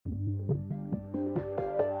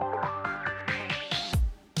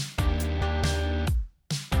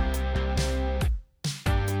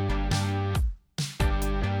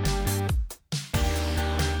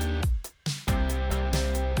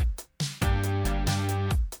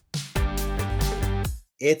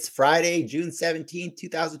It's Friday, June 17th,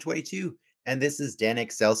 2022, and this is Den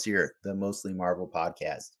Excelsior, the Mostly Marvel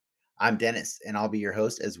podcast. I'm Dennis, and I'll be your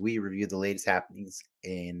host as we review the latest happenings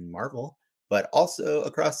in Marvel, but also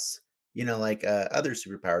across, other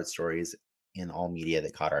superpowered stories in all media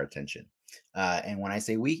that caught our attention. And when I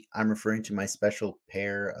say we, I'm referring to my special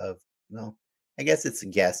pair of, I guess it's a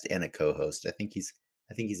guest and a co-host. I think he's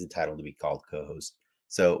entitled to be called co-host.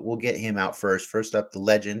 So we'll get him out first. First up, the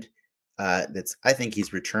legend. I think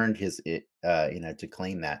he's returned to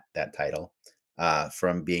claim that title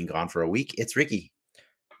from being gone for a week. It's Ricky.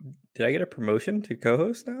 Did I get a promotion to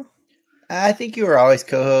co-host now? I think you were always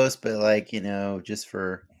co-host, but just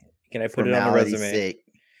for can I put it on the resume? Sake,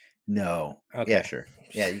 no. Okay. Yeah, sure.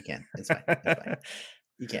 Yeah, you can. It's fine. It's fine.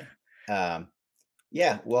 You can.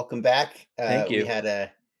 Yeah. Welcome back. Thank you.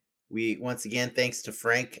 We once again, thanks to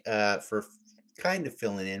Frank for kind of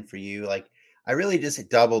filling in for you. I really just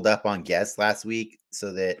doubled up on guests last week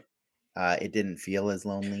so that it didn't feel as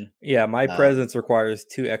lonely. Yeah, my presence requires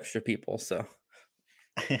 2 extra people, so.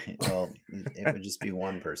 Well, it would just be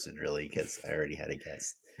one person really because I already had a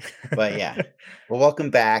guest. But yeah, well,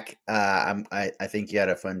 welcome back. I think you had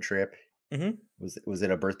a fun trip. Mm-hmm. Was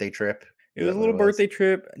it a birthday trip? It was a little birthday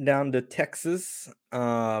trip down to Texas.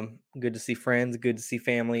 Good to see friends. Good to see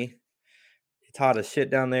family. It's hot as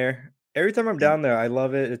shit down there. Every time I'm down there, I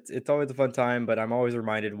love it. It's always a fun time, but I'm always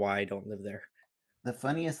reminded why I don't live there. The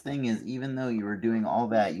funniest thing is, even though you were doing all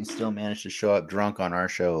that, you still managed to show up drunk on our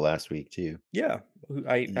show last week too. Yeah,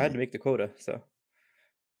 I had to make the quota, so.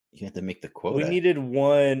 You had to make the quota. We needed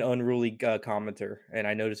one unruly commenter, and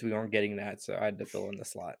I noticed we weren't getting that, so I had to fill in the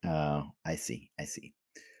slot. Oh, I see.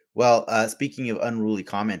 Well, speaking of unruly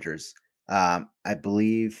commenters, I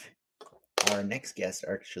believe our next guest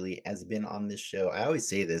actually has been on this show. I always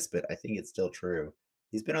say this, but I think it's still true.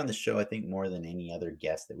 He's been on the show, I think, more than any other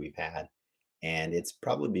guest that we've had. And it's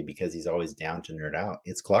probably because he's always down to nerd out.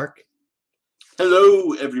 It's Clark.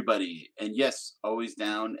 Hello, everybody. And yes, always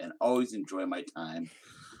down and always enjoy my time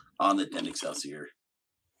on the Den Excelsior.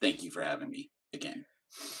 Thank you for having me again.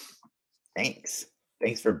 Thanks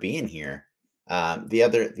for being here.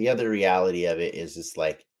 The other reality of it is just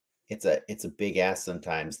it's a big ass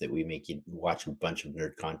sometimes that we make you watch a bunch of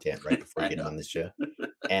nerd content right before getting on the show.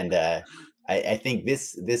 And I think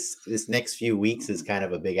this next few weeks is kind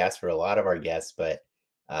of a big ask for a lot of our guests, but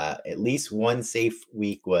at least one safe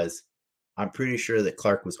week was, I'm pretty sure that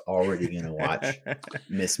Clark was already going to watch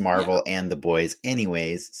Miss Marvel and The Boys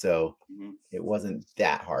anyways, so it wasn't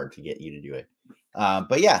that hard to get you to do it.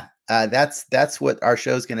 But yeah, that's what our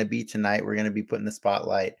show is going to be tonight. We're going to be putting the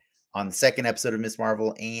spotlight on the second episode of Miss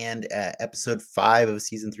Marvel and episode 5 of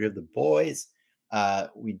season 3 of The Boys.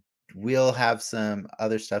 We will have some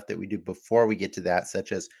other stuff that we do before we get to that,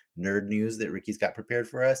 such as nerd news that Ricky's got prepared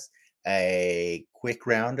for us, a quick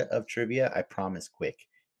round of trivia. I promise quick.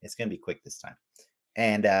 It's going to be quick this time.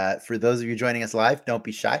 And for those of you joining us live, don't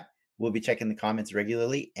be shy. We'll be checking the comments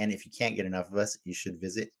regularly. And if you can't get enough of us, you should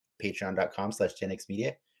visit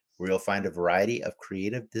patreon.com/GenXmedia, where you'll find a variety of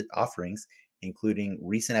creative offerings, including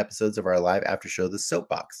recent episodes of our live after show, The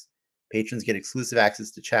Soapbox. Patrons get exclusive access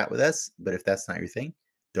to chat with us, but if that's not your thing,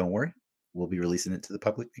 don't worry. We'll be releasing it to the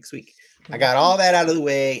public next week. I got all that out of the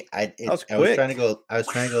way. I was trying to go a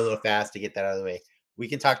little fast to get that out of the way. We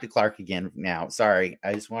can talk to Clark again now. Sorry,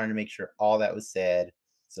 I just wanted to make sure all that was said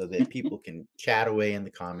so that people can chat away in the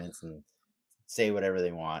comments and say whatever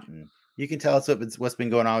they want. And you can tell us what's been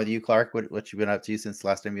going on with you, Clark. What you've been up to since the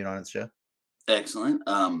last time you've been on the show. Excellent.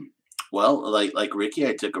 Well, like Ricky,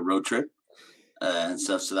 I took a road trip and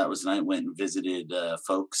stuff, so that was nice. Went and visited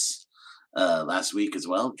folks last week as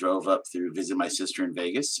well. Drove up through, visit my sister in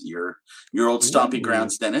Vegas, your old stomping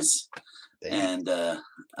grounds, Dennis. And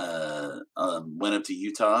went up to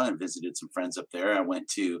Utah and visited some friends up there. I went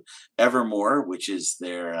to Evermore, which is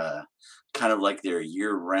their kind of like their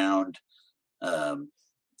year-round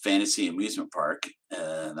fantasy amusement park.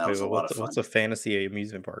 That was a lot of fun. What's a fantasy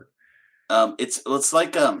amusement park? It's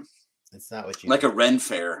like it's not what you like a Ren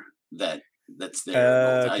Fair that's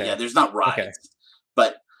there. Okay. Yeah, there's not rides,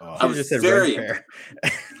 but I was just said very. Fair.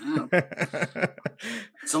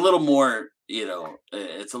 It's a little more,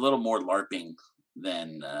 it's a little more LARPing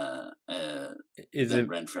than is it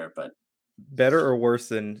Ren Fair, but better or worse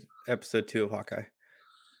than episode 2 of Hawkeye?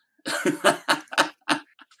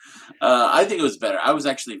 I think it was better. I was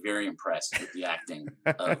actually very impressed with the acting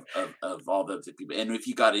of all the people, and if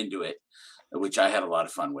you got into it, which I had a lot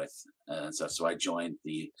of fun with, and stuff. So I joined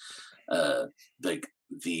the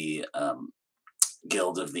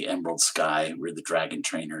Guild of the Emerald Sky. We're the dragon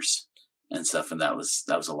trainers and stuff, and that was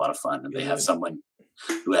a lot of fun. And they have someone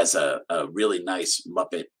who has a really nice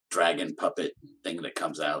Muppet dragon puppet thing that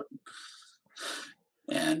comes out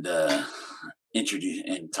and introduce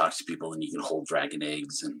and talks to people, and you can hold dragon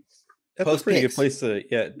eggs. And That's a Post pretty good pics. place to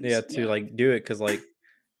to Yeah. like do it, because like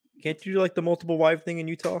can't you do like the multiple wife thing in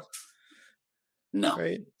Utah? No,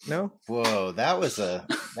 Right? No? Whoa, that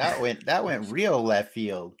went real left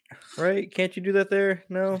field. Right? Can't you do that there?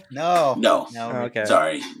 No? No, no, Oh, Ricky. okay.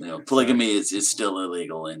 sorry, polygamy is still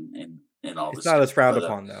illegal in all It's this not as stuff. frowned But,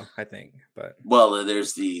 upon though, I think. But well,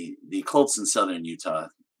 there's the cults in southern Utah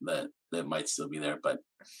that might still be there, but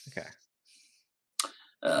okay.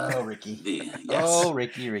 Oh, Ricky. yes. Oh,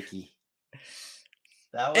 Ricky.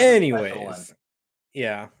 That was a special one. Anyways.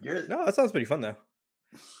 Yeah. You're No, that sounds pretty fun though.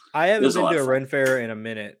 I It haven't was a been lot to of a fun. Ren Fair in a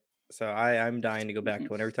minute. So I'm dying to go back to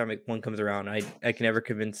one. Every time one comes around, I can never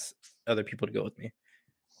convince other people to go with me.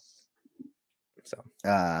 So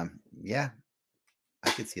yeah, I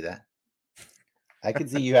could see that. I could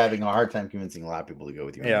see you having a hard time convincing a lot of people to go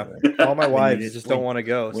with you. yeah. anyway. All my When you wives just don't want to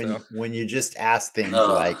go. When So when you just ask things Ugh.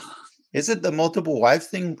 like, "Is it the multiple wives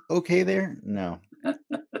thing okay there?" No.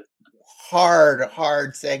 Hard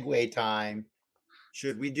segue time.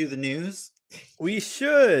 Should we do the news? we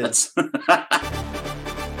should. That's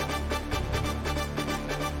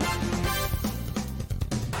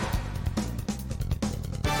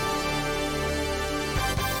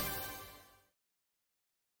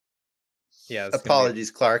Yeah. it's gonna be-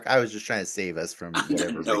 Apologies, Clark. I was just trying to save us from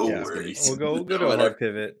whatever. No Ricky was gonna worries. say. We'll go to a Whatever. hard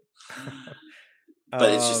pivot. but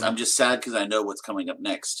it's just Um, I'm just sad because I know what's coming up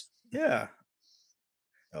next. yeah.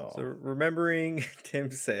 Oh. So remembering Tim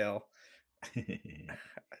Sale.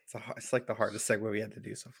 It's like the hardest segue we had to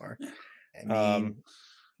do so far. I mean, Um,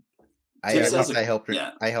 I Tim at Sale's least I helped her.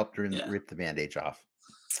 yeah. I helped her Yeah. rip the bandage off.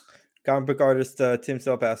 comic book artist Tim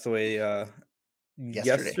Sale passed away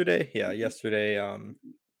Yesterday. yesterday.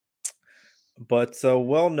 But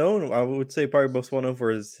well known, I would say probably most well known for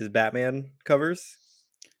his Batman covers.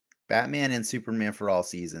 Batman and Superman for All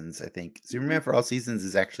Seasons. I think Superman for All Seasons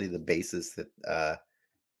is actually the basis that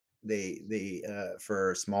they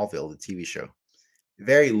for Smallville, the TV show.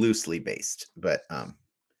 Very loosely based, but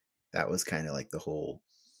that was kind of like the whole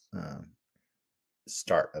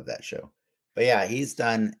start of that show. But yeah, he's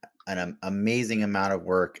done an amazing amount of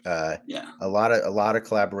work. Yeah. A lot of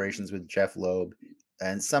collaborations with Jeff Loeb,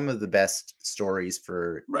 and some of the best stories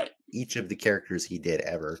for Right. each of the characters he did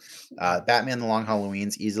ever. Batman: The Long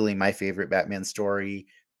Halloween's easily my favorite Batman story.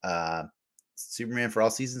 Superman for All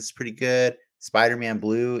Seasons is pretty good. Spider-Man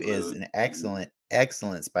Blue is an excellent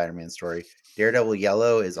Spider-Man story. Daredevil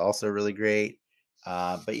Yellow is also really great.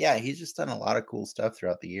 But yeah, he's just done a lot of cool stuff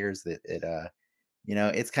throughout the years that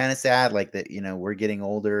it's kind of sad, like that, we're getting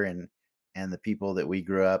older and the people that we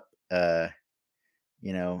grew up,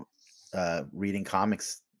 reading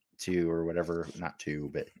comics to or whatever, not to,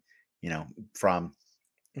 but, from,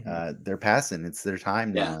 they're passing. It's their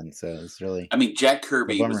time now. Yeah. And so it's really, I mean, Jack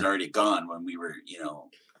Kirby was bummer. already gone when we were,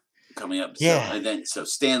 coming up. Yeah. So, and then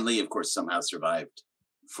Stan Lee, of course, somehow survived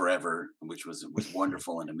forever, which was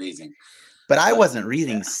wonderful and amazing. but I But, wasn't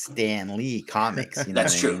reading Stan Lee comics. You know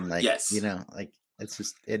That's what I true. mean? Like, Yes. like it's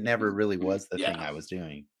just, it never really was the thing Yeah. I was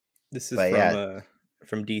doing. This is But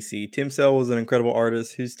from DC. Tim Sale was an incredible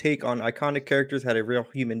artist whose take on iconic characters had a real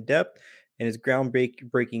human depth, and his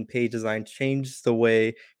groundbreaking page design changed the way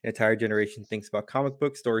an entire generation thinks about comic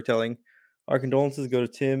book storytelling. Our condolences go to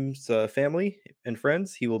Tim's family and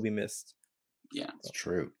friends. He will be missed. Yeah. It's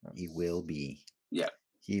true. He will be. Yeah.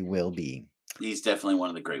 He will be. He's definitely one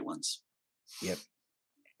of the great ones. Yep.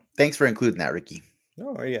 Thanks for including that, Ricky.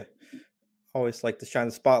 Oh, yeah. Always like to shine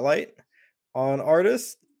the spotlight on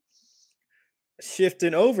artists.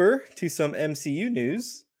 Shifting over to some MCU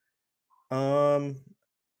news.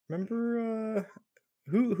 Remember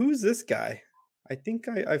who's this guy? I think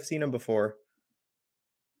I've seen him before.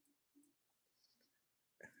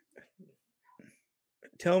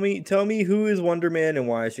 Tell me who is Wonder Man and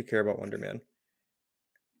why I should care about Wonder Man.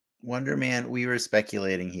 Wonder Man, we were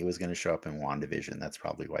speculating he was going to show up in WandaVision. That's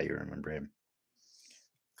probably why you remember him.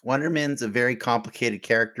 Wonder Man's a very complicated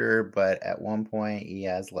character, but at one point he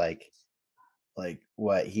has like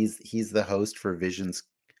what? He's the host for Vision's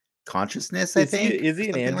consciousness, I think. Is he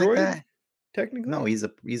an something android? that. Technically? No, he's a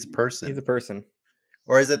person. He's a person.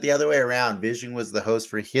 Or is it the other way around? Vision was the host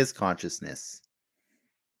for his consciousness.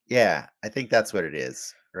 Yeah, I think that's what it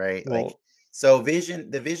is, right? Well, so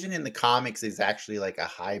the Vision in the comics is actually like a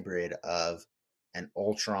hybrid of an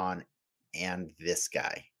Ultron and this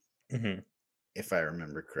guy, mhm. if I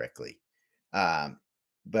remember correctly.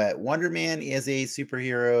 But Wonder Man is a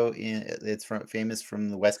superhero. It's famous from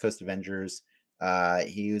the West Coast Avengers.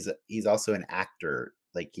 He's also an actor.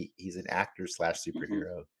 Like he's an actor /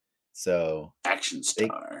 superhero. So Action they,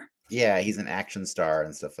 star. yeah, he's an action star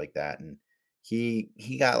and stuff like that. And he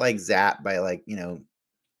got like zapped by like,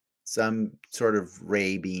 some sort of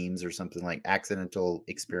ray beams or something, like accidental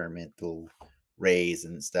experimental rays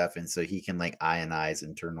and stuff. And so he can like ionize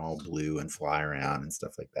and turn all blue and fly around and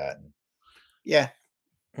stuff like that. And yeah.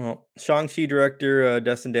 Well, Shang-Chi director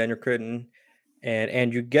Dustin Daniel Cretton and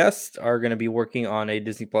Andrew Guest are going to be working on a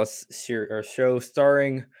Disney Plus show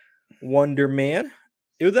starring Wonder Man.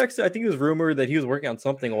 It was actually, I think it was rumored that he was working on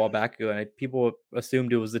something a while back ago, and people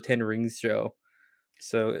assumed it was the Ten Rings show.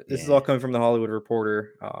 So this is all coming from the Hollywood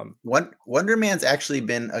Reporter. Wonder Man's actually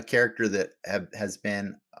been a character that has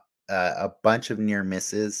been a bunch of near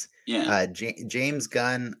misses. Yeah. James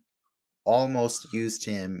Gunn almost used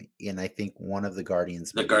him in, I think, one of the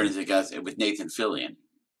Guardians The movies. Guardians of the Galaxy with Nathan Fillion.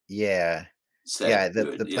 Yeah. Said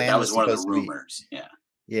the plan that was one of the supposed to be- rumors. Yeah.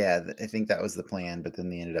 Yeah, I think that was the plan, but then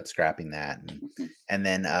they ended up scrapping that. And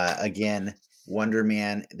then again, Wonder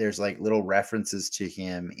Man, there's like little references to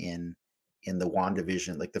him in the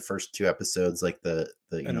WandaVision, like the first 2 episodes, like the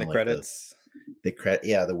credits.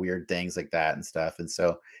 The weird things like that and stuff. And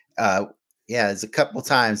so there's a couple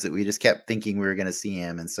times that we just kept thinking we were going to see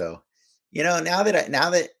him. And so, now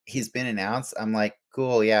that he's been announced, I'm like,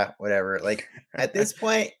 cool, yeah, whatever. Like at this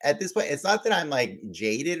point, it's not that I'm like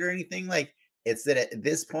jaded or anything. Like, it's that at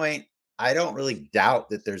this point, I don't really doubt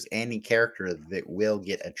that there's any character that will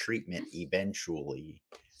get a treatment eventually.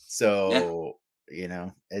 So,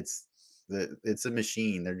 it's a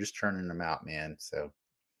machine. They're just churning them out, man. So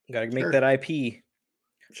gotta make that IP.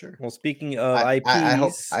 Sure. Well, speaking of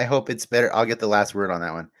IPs, I hope it's better. I'll get the last word on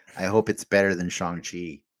that one. I hope it's better than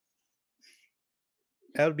Shang-Chi.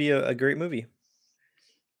 That would be a great movie.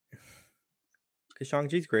 Because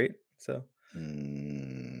Shang-Chi's great. So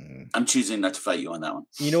I'm choosing not to fight you on that one.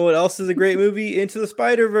 You know what else is a great movie? Into the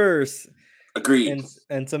Spider-Verse. Agreed.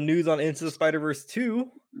 And some news on Into the Spider-Verse 2.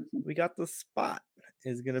 We got The Spot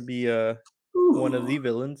is going to be one of the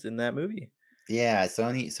villains in that movie. Yeah,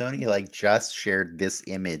 Sony like just shared this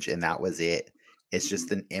image and that was it. It's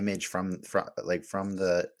just an image from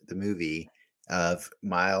the movie of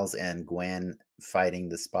Miles and Gwen fighting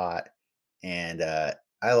the Spot. And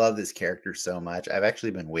I love this character so much. I've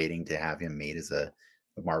actually been waiting to have him made as a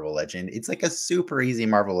Marvel Legend. It's like a super easy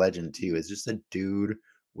Marvel Legend too. It's just a dude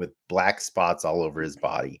with black spots all over his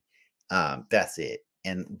body. That's it.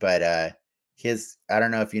 But I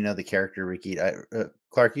don't know if you know the character, Ricky.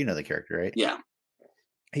 Clark, you know the character, right? Yeah.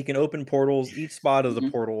 He can open portals. Each spot is a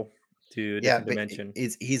portal to a different dimension.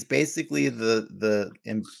 He's basically the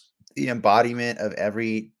embodiment of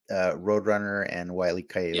every Roadrunner and Wile E.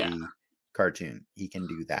 Coyote cartoon. He can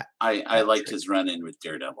do that. I liked his run in with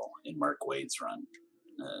Daredevil in Mark Waid's run.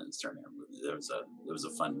 Starting a movie. There was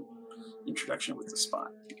a fun introduction with the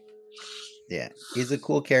Spot. Yeah, he's a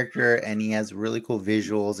cool character and he has really cool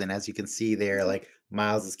visuals. And as you can see there, like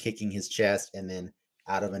Miles is kicking his chest, and then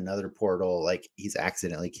out of another portal, like he's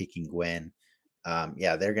accidentally kicking Gwen.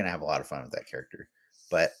 They're gonna have a lot of fun with that character.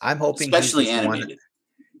 But I'm hoping, especially animated.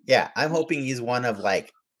 I'm hoping he's one of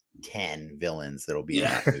like 10 villains that'll be in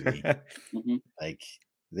that movie. Like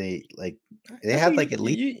they have like at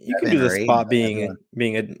least you can do the Spot being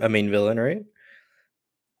a main villain, right?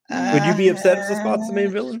 Would you be upset if the Spot's the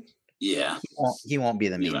main villain? Yeah, he won't be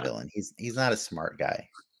the main villain. He's not a smart guy.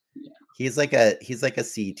 Yeah, he's like a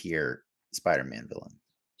C tier Spider-Man villain.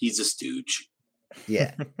 He's a stooge.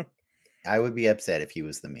 Yeah, I would be upset if he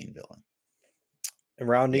was the main villain.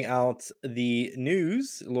 Rounding out the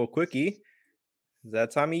news, a little quickie. That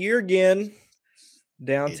time of year again.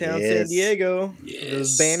 Downtown San Diego. Yes.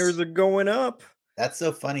 Those banners are going up. That's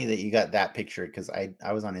so funny that you got that picture, because I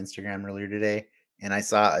was on Instagram earlier today and I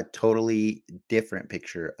saw a totally different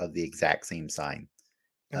picture of the exact same sign.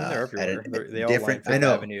 They're everywhere. They all different. line I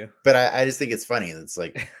know, Avenue. But I just think it's funny. It's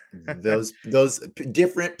like those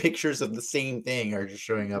different pictures of the same thing are just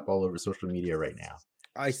showing up all over social media right now.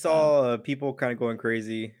 I saw people kind of going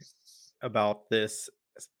crazy about this,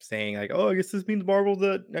 saying like, "Oh, I guess this means Marvel's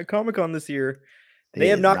at Comic-Con this year." They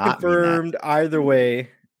have not confirmed either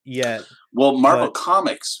way yet. Well, Marvel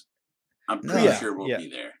Comics, I'm pretty sure will be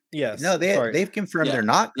there. Yes. No, they've confirmed they're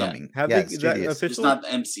not coming. Have they? Is that official? It's not the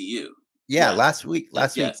MCU. Yeah, last week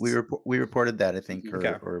we reported that, I think,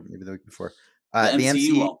 or maybe the week before. The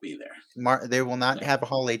MCU won't be there. They will not have a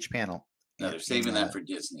Hall H panel. No, they're saving that for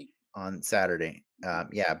Disney on Saturday.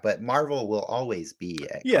 But Marvel will always be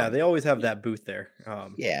at Comic-Con. They always have that booth there.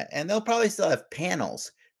 And they'll probably still have panels.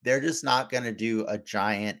 They're just not going to do a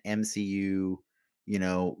giant MCU,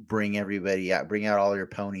 bring everybody out, bring out all your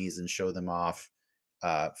ponies and show them off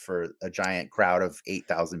for a giant crowd of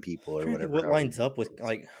 8,000 people or whatever. What lines up with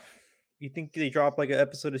like You think they drop like an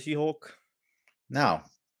episode of She-Hulk? No,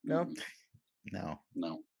 No, no,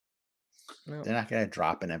 No. no. they're not gonna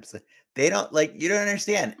drop an episode. They don't like. You don't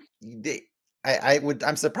understand.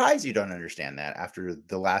 I'm surprised you don't understand that after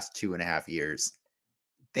the last 2.5 years.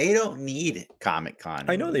 They don't need Comic Con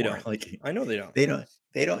I know they anymore. don't. Like I know they don't.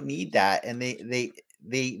 they don't need that, and they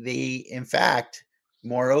in fact,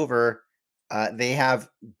 moreover, they have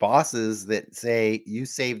bosses that say you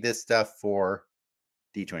save this stuff for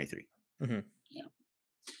D23. Mhm. Yeah.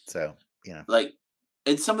 So Like,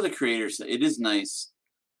 and some of the creators, it is nice.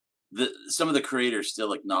 Some of the creators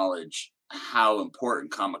still acknowledge how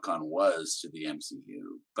important Comic-Con was to the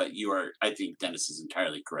MCU. But I think Dennis is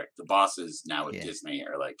entirely correct. The bosses now at Yeah. Disney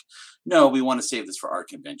are like, no, we want to save this for our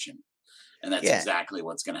convention. And that's Yeah. exactly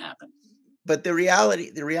what's going to happen. But the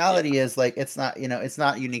reality is, like, it's not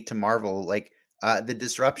unique to Marvel. Like, the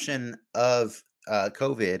disruption of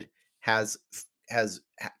COVID has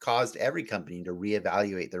caused every company to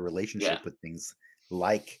reevaluate their relationship with things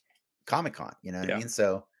like Comic-Con. You know what I Yeah. mean?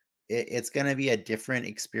 So it's going to be a different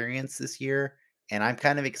experience this year, and I'm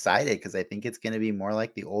kind of excited because I think it's going to be more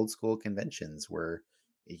like the old school conventions where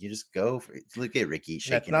you just go. Look at Ricky That's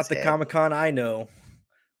shaking not his the head. Comic-Con I know.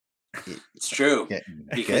 It's true. Yeah,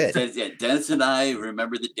 Because good. Dennis and I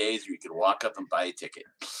remember the days where you could walk up and buy a ticket.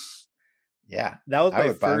 Yeah, That was I my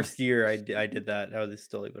would buy 'em. first year I did that. I was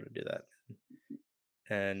still able to do that.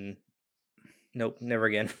 And nope, never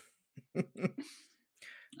again.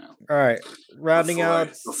 No. All right, rounding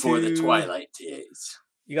out before the to- twilight days.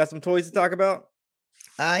 You got some toys to talk about?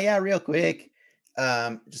 Yeah, real quick.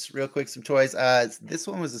 Just real quick, some toys. This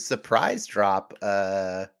one was a surprise drop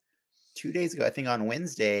 2 days ago, I think on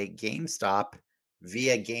Wednesday. GameStop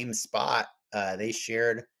via GameSpot, they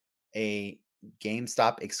shared a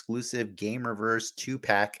GameStop exclusive Gamerverse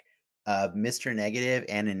 2-pack of Mr. Negative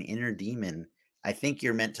and an Inner Demon. I think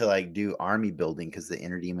you're meant to like do army building because the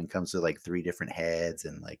Inner Demon comes with like 3 different heads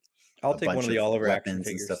and like I'll a take one bunch of the of Oliver action weapons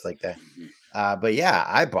and figures. stuff like that. Mhm. But yeah,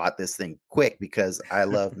 I bought this thing quick because I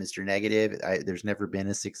love Mr. Negative. There's never been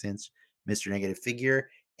a 6-inch Mr. Negative figure,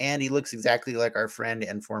 and he looks exactly like our friend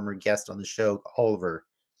and former guest on the show, Oliver.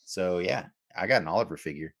 So yeah, I got an Oliver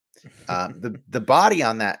figure. The body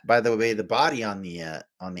on that, by the way, the body on the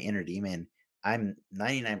Inner Demon, I'm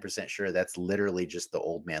 99% sure that's literally just the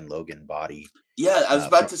Old Man Logan body. Yeah, I was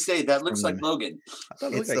about from- to say that looks from like the- Logan. I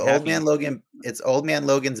thought it It's looked the like Old Man Happy. Logan. It's Old Man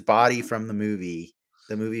Logan's body from the movie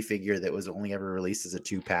figure that was only ever released as a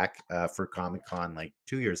 2-pack for Comic-Con like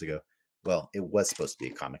 2 years ago. Well, it was supposed to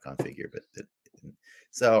be a Comic-Con figure, but it didn't.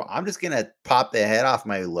 So I'm just gonna pop the head off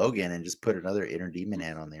my Logan and just put another Inner Demon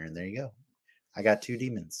head on there, and there you go. I got 2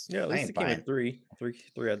 demons. Yeah, at I least ain't it came buying. with three.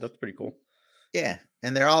 That's pretty cool. Yeah,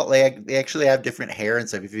 and they're all like they actually have different hair and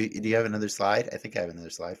stuff. Do you have another slide? I think I have another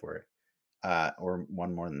slide for it, or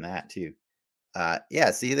one more than that too.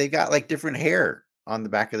 Yeah, see, they got like different hair on the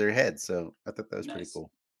back of their head, so I thought that was pretty Nice.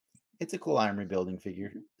 cool. It's a cool armor building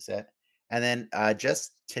figure set. And then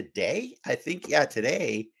just today, I think,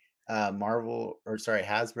 today,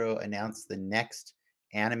 Hasbro announced the next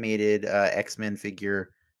animated X-Men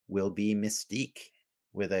figure will be Mystique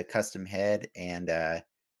with a custom head and a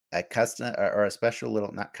custom or a special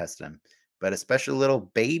little, not custom, but a special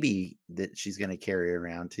little baby that she's going to carry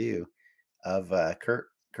around too of Kurt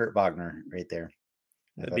Wagner right there.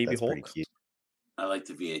 I The thought baby that's pretty Hulk. cute. I like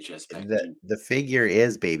the VHS The packaging. the figure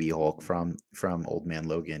is Baby Hulk from Old Man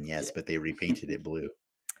Logan, yes, Yeah. but they repainted it blue.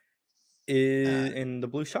 In the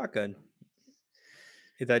blue shotgun.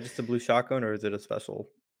 Is that just a blue shotgun or is it a special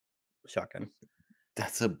shotgun?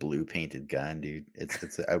 That's a blue painted gun, dude.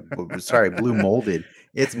 Sorry, blue molded.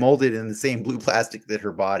 It's molded in the same blue plastic that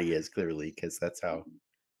her body is, clearly, because that's how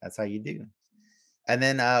you do. And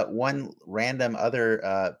then one random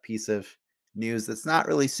other piece of news that's not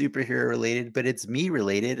really superhero related, but it's me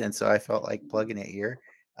related, and so I felt like plugging it here.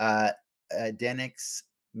 Denix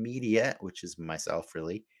Media, which is myself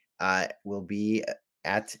really, will be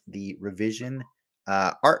at the Revision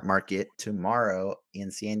Art Market tomorrow in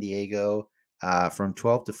San Diego from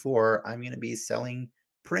 12 to 4. I'm going to be selling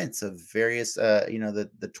prints of various,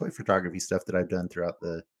 the toy photography stuff that I've done throughout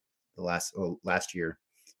the last year.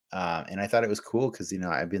 And I thought it was cool because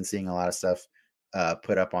I've been seeing a lot of stuff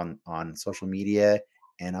put up on social media,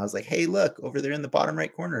 and I was like, hey, look over there in the bottom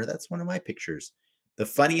right corner, that's one of my pictures. The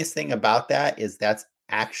funniest thing about that is that's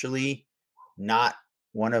actually not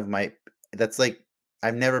one of my, that's like,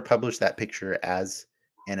 I've never published that picture as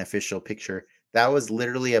an official picture. That was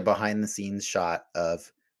literally a behind the scenes shot of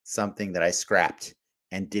something that I scrapped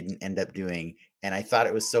and didn't end up doing. And I thought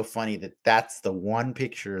it was so funny that that's the one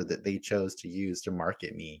picture that they chose to use to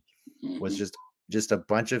market me, was Mhm. just a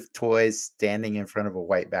bunch of toys standing in front of a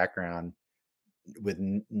white background with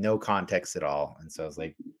no context at all. And so I was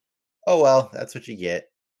like, oh well, that's what you get.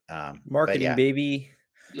 But Marketing, yeah, baby.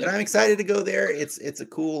 but I'm excited to go there. It's a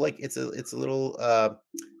cool, like it's a little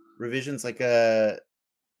revisions, like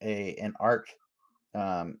an art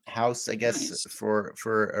house, I guess, Nice. for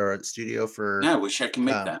or a studio for Yeah, I wish I could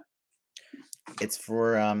make um that. it's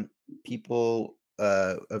for people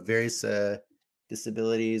of various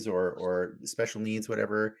disabilities or special needs,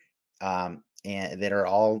 whatever, and that are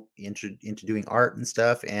all into doing art and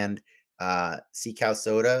stuff. And Sea Cow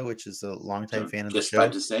Soda, which is a longtime fan of the Just about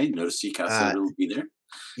show, to say, notice Sea Cow uh, Soda will be there.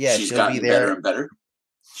 yeah, She's she'll be gotten better there. and better.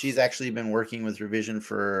 She's actually been working with Revision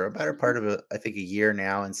for about a part of I think a year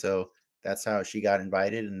now, and so that's how she got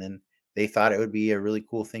invited. And then they thought it would be a really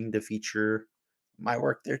cool thing to feature my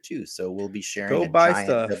work there too. So we'll be sharing Go a buy giant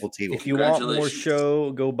stuff. double table. If you want more Congratulations.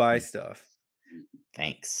 show, go buy stuff.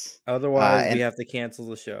 Thanks. Otherwise, we And have to cancel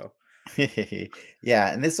the show.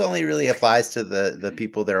 yeah, and this only really applies to the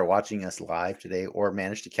people that are watching us live today or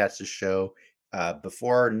managed to catch the show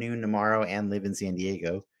before noon tomorrow and live in San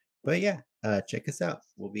Diego. But yeah, check us out.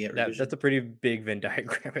 We'll be at Revision. That's a pretty big Venn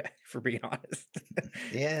diagram, for being honest.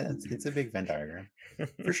 Yeah, it's a big Venn diagram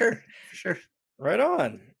for sure. For sure. Right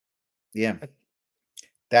on. Yeah.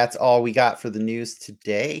 That's all we got for the news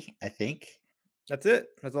today, I think. That's it.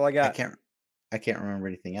 That's all I got. I can't remember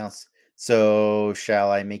anything else. So,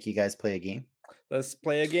 shall I make you guys play a game? Let's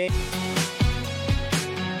play a game.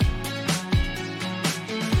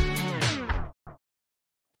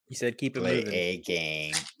 You said keep it Play moving. a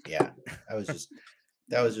game. Yeah.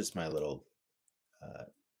 That was just my little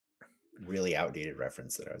really outdated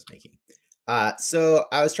reference that I was making. So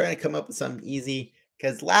I was trying to come up with something easy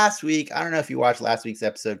because last week, I don't know if you watched last week's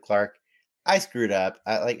episode, Clark. I screwed up.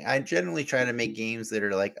 I generally try to make games that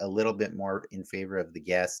are like a little bit more in favor of the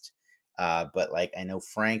guest. But like I know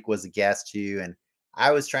Frank was a guest too, and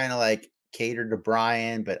I was trying to like cater to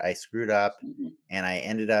Brian, but I screwed up and I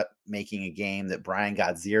ended up making a game that Brian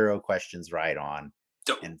got 0 questions right on.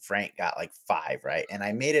 And Frank got like 5 right, and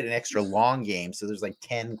I made it an extra long game, so there's like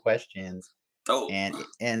 10 questions.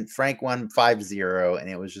 And Frank won 5-0, and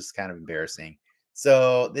it was just kind of embarrassing.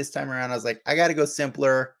 So this time around, I was like, I got to go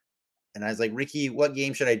simpler. And I was like, Ricky, what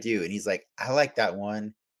game should I do? And he's like, I like that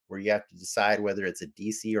one where you have to decide whether it's a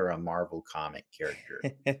DC or a Marvel comic character.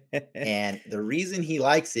 And the reason he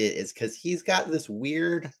likes it is because he's got this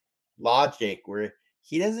weird logic where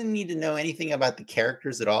he doesn't need to know anything about the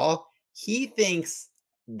characters at all. He thinks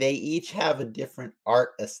they each have a different art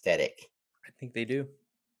aesthetic. I think they do.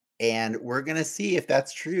 And we're going to see if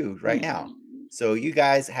that's true right now. So you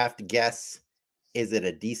guys have to guess, is it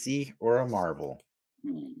a DC or a Marvel?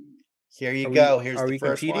 Here you go. Here's the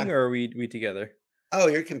first one. Are we competing or are we together? Oh,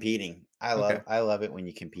 you're competing. I love it when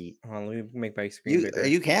you compete. Let me make my screen bigger.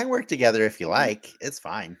 You can work together if you like. It's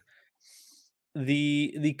fine.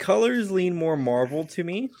 The colors lean more Marvel to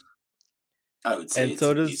me. I would say, and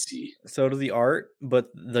so does DC. So does the art,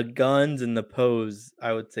 but the guns and the pose,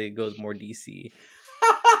 I would say, goes more DC.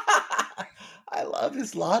 I love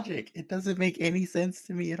his logic. It doesn't make any sense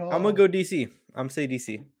to me at all. I'm gonna go DC. I'm gonna say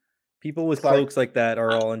DC. People with cloaks like that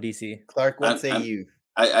are all in DC. Clark, what say you?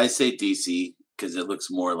 I say DC because it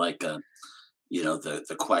looks more like a,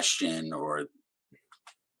 the Question or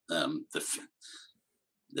the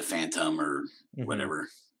Phantom or whatever.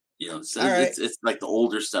 So it's like the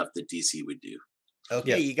older stuff that DC would do.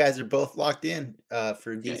 Okay, you guys are both locked in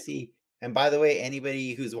for DC. Okay. And by the way,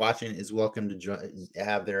 anybody who's watching is welcome to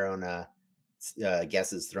have their own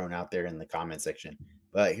guesses thrown out there in the comment section.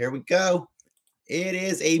 But here we go. It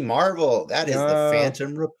is a Marvel. That is the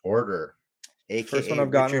Phantom Reporter, aka first one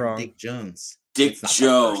I've gotten Richard wrong. Dick Jones. Dick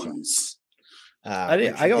Jones. I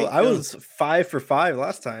was 5 for 5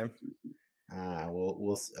 last time.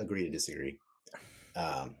 We'll agree to disagree.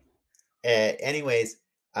 Anyways,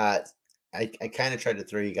 I kind of tried to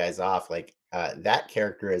throw you guys off. Like that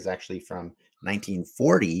character is actually from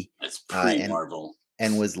 1940. That's pre-Marvel.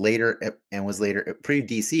 And was later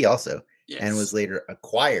pre-DC also. Yes. And was later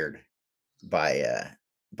acquired by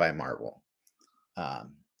Marvel.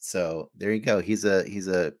 So there you go. He's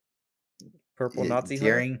a purple Nazi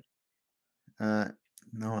daring. No,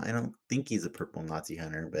 I don't think he's a purple Nazi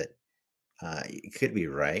hunter, but it could be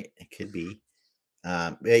right. It could be.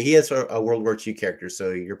 He is a World War II character, so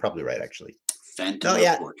you're probably right, actually. Phantom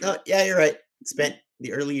Reporter. Yeah, you're right. Spent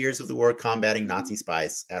the early years of the war combating Nazi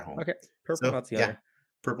spies at home. Okay, purple Nazi hunter.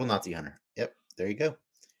 Purple Nazi hunter. Yep, there you go.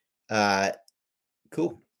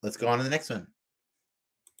 Cool. Let's go on to the next one.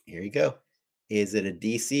 Here you go. Is it a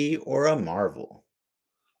DC or a Marvel?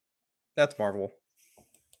 That's Marvel.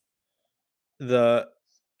 I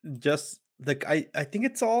think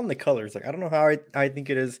it's all in the colors. Like I don't know how I think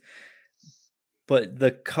it is. but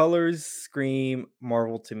the colors scream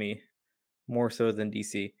Marvel to me more so than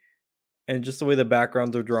DC. And just the way the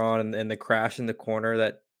backgrounds are drawn and the crash in the corner,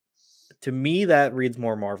 that to me that reads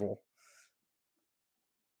more Marvel.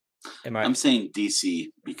 I'm saying DC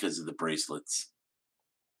because of the bracelets.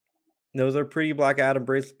 Those are pretty Black Adam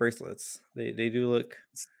bracelets. They do look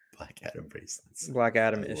Black Adam bracelets. Black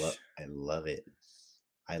Adam-ish. I love it.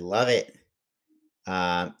 I love it.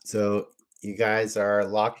 So you guys are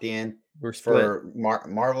locked in. We're split. For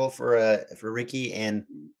Marvel for Ricky and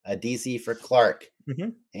a DC for Clark. Mm-hmm.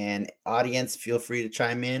 And audience, feel free to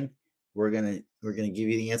chime in. We're gonna give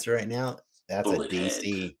you the answer right now. That's Bullet a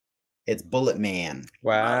DC. Head. It's Bullet Man.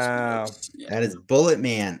 Wow. Yeah. That is Bullet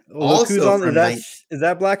Man. Look who's on. Is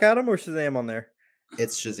that Black Adam or Shazam on there?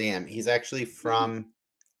 It's Shazam. He's actually from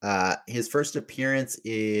his first appearance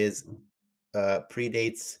is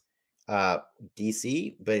predates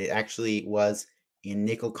DC, but it actually was in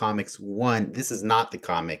Nickel Comics 1. This is not the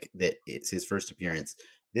comic that it's his first appearance.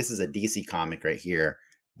 This is a DC comic right here.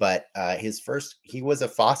 But he was a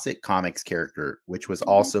Fawcett Comics character, which was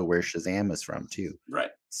also where Shazam was from too. Right.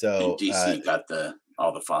 So and DC got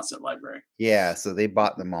all the Fawcett library. Yeah, so they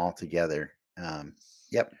bought them all together.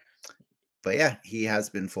 Yep. But yeah, he has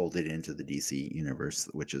been folded into the DC universe,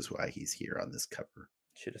 which is why he's here on this cover.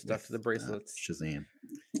 Should have stuck to the bracelets. Shazam.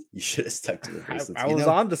 You should have stuck to the bracelets. I was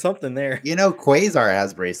on to something there. Quasar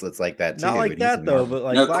has bracelets like that too. Not like that though, but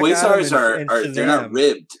like no, Black Quasars Adam are they're not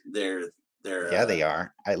ribbed. They're yeah, they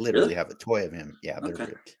are. I literally really? have a toy of him. Yeah, they're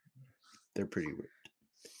ribbed. They're pretty ribbed.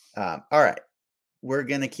 All right. We're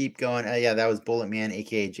gonna keep going. Yeah, that was Bullet Man,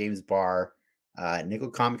 aka James Barr.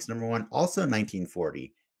 Nickel Comics #1, also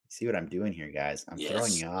 1940. See what I'm doing here, guys? I'm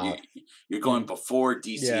throwing you off. You're going before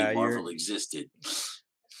DC Marvel existed.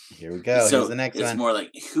 Here we go. So here's the next one. It's more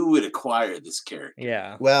like who would acquire this character?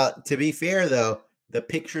 Yeah. Well, to be fair though, the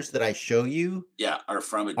pictures that I show you are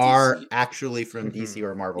from a DC. Are actually from DC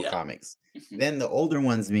or Marvel Comics. Then the older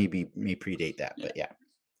ones may predate that, but yeah.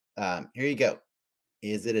 Here you go.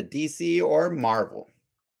 Is it a DC or Marvel?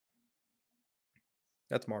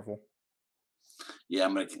 That's Marvel. Yeah,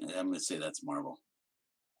 I'm gonna say that's Marvel.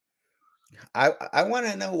 I want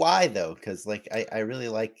to know why though, because like I really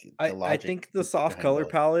like the logic. I think the soft color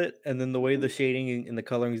palette and then the way the shading and the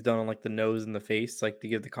coloring is done on like the nose and the face, like to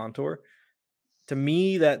give the contour. To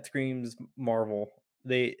me, that screams Marvel.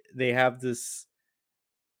 They have this.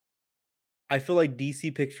 I feel like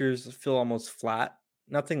DC pictures feel almost flat.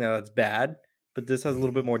 Not saying that that's bad, but this has a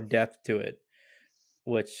little bit more depth to it,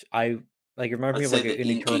 which I like. It reminds me of like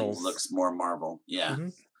an Eternals. Looks more Marvel, yeah.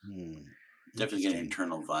 Definitely get an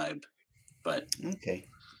Eternal vibe, but okay.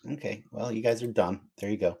 Well, you guys are dumb. There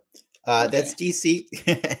you go. That's DC.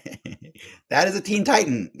 That is a Teen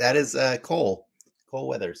Titan. That is Cole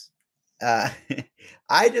Weathers.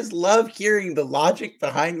 I just love hearing the logic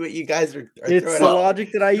behind what you guys are it's the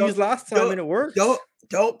logic that I used last time and it worked.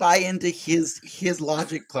 Don't buy into his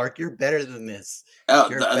logic, Clark. You're better than this. Oh,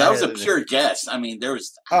 that was a pure guess. I mean, there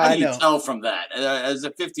was how do you tell from that? As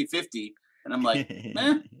a 50-50, and I'm like,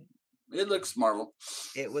 it looks Marvel.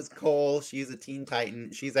 It was Cole. She's a Teen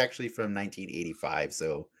Titan. She's actually from 1985,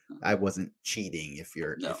 so I wasn't cheating if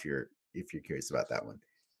you're curious about that one.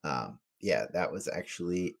 Yeah, that was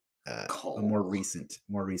actually a more recent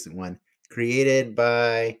one, created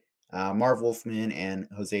by Marv Wolfman and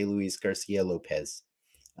Jose Luis Garcia Lopez.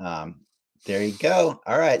 There you go.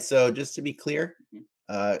 All right, so just to be clear,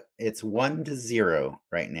 it's 1-0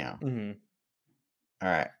 right now. All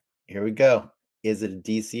right, here we go. Is it a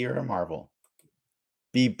DC or a Marvel?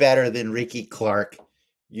 Be better than Ricky Clark.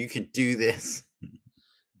 You could do this.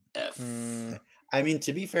 I mean,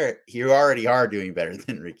 to be fair, you already are doing better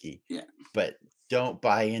than Ricky. Yeah. But don't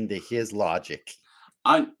buy into his logic.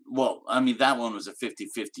 I mean, that one was a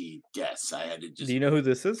 50-50 guess. I had to just. Do you know who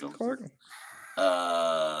this is, Clark?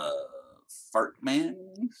 Fart Man.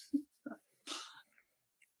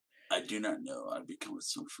 I do not know. I become a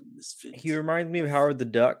social misfit. He reminds me of Howard the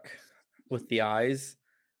Duck with the eyes.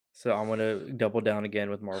 So I'm gonna double down again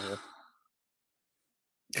with Marvel.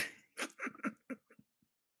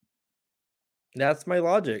 That's my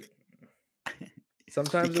logic.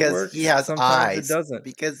 Sometimes because it works. He has sometimes eyes. It doesn't.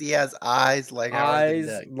 Because he has eyes like Howard the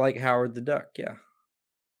Duck. Like Howard the Duck, yeah.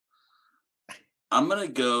 I'm gonna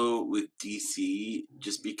go with DC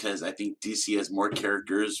just because I think DC has more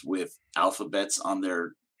characters with alphabets on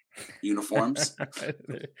their uniforms,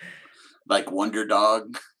 like Wonder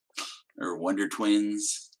Dog or Wonder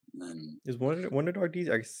Twins. And is Wonder Dog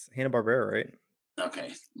DC? I guess Hanna-Barbera, right?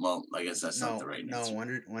 Okay, well, I guess that's not the right answer.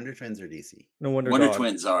 No, Wonder Twins are DC. No, Wonder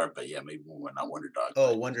Twins are, but yeah, maybe not Wonder Dog.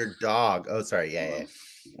 Oh, Wonder Dog. Oh, sorry, yeah.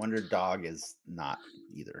 Wonder Dog is not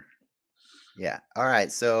either. Yeah. All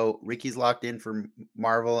right. So Ricky's locked in for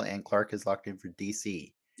Marvel and Clark is locked in for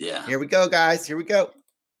DC. Yeah. Here we go, guys. Here we go.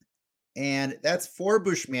 And that's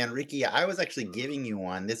Forbush, man. Ricky, I was actually giving you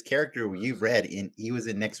one. This character you've read he was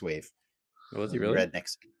in Next Wave. Was he You really? read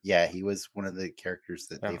Yeah, he was one of the characters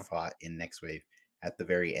that they Oh. fought in Next Wave at the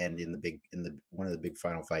very end in one of the big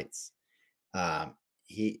final fights.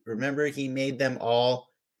 He made them all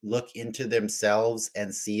look into themselves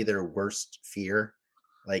and see their worst fear.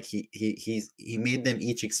 Like he made them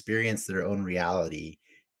each experience their own reality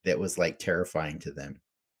that was like terrifying to them.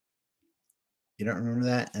 You don't remember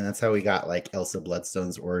that? And that's how we got like Elsa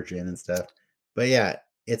Bloodstone's origin and stuff. But yeah,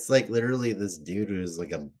 it's like literally this dude who's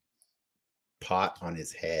like a pot on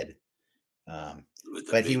his head.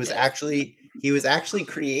 But he was actually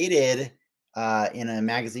created in a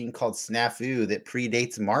magazine called Snafu that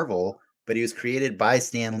predates Marvel, but he was created by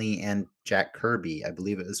Stan Lee and Jack Kirby. I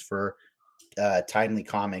believe it was for Timely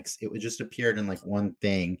Comics. It was just appeared in like one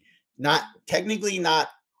thing, not technically not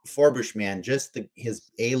Forbush Man, just his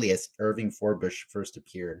alias Irving Forbush first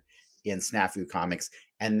appeared in Snafu Comics,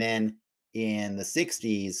 and then in the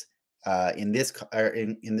 60s, in this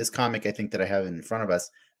comic, I think that I have in front of us,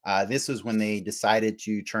 this was when they decided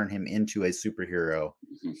to turn him into a superhero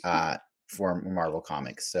for Marvel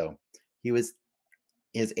Comics. So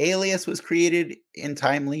his alias was created in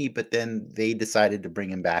Timely, but then they decided to bring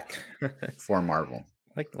him back for Marvel.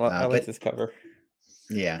 I like this cover.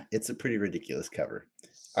 Yeah, it's a pretty ridiculous cover.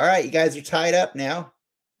 All right, you guys are tied up now.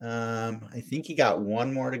 I think you got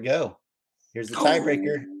one more to go. Here's the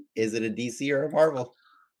tiebreaker. Is it a DC or a Marvel?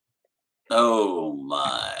 Oh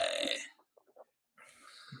my.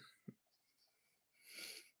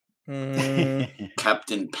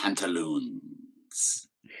 Captain Pantaloons.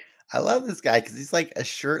 I love this guy because he's like a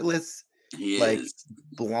shirtless,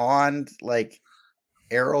 blonde, like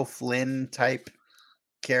Errol Flynn type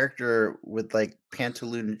character with like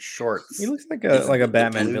pantaloon shorts. He looks like a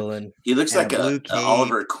Batman villain. He looks like a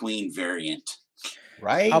Oliver Queen variant.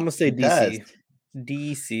 Right? I'm gonna say DC.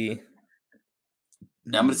 DC.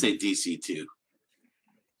 I'm gonna say DC too.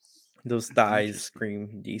 Those thighs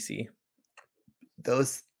scream DC.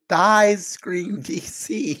 Those thighs scream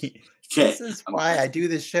DC. Okay. This is why I do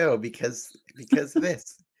this show, because of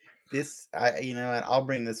this. I'll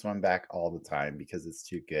bring this one back all the time because it's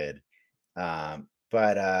too good.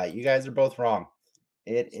 But you guys are both wrong.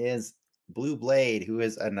 It is Blue Blade, who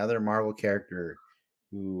is another Marvel character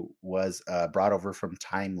who was brought over from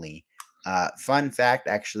Timely. Fun fact,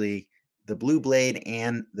 actually, the Blue Blade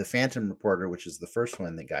and the Phantom Reporter, which is the first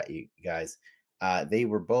one that got you guys, they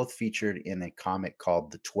were both featured in a comic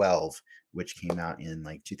called The 12, which came out in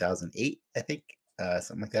like 2008, I think,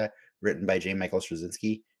 something like that, written by J. Michael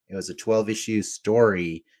Straczynski. It was a 12-issue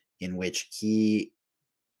story in which he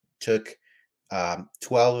took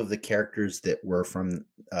 12 of the characters that were from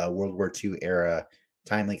World War II era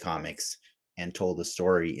Timely Comics and told a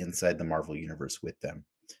story inside the Marvel Universe with them.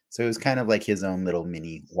 So it was kind of like his own little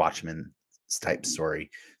mini Watchmen type story.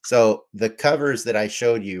 So the covers that I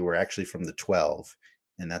showed you were actually from the 12,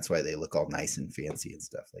 and that's why they look all nice and fancy and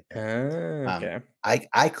stuff like that. Okay.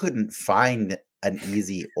 I couldn't find an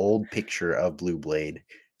easy old picture of Blue Blade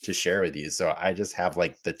to share with you, so I just have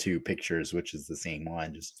like the two pictures, which is the same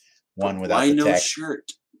one, just one without why the no text.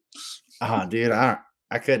 Shirt? Dude, I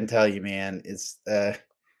couldn't tell you, man. It's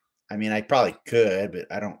I mean, I probably could, but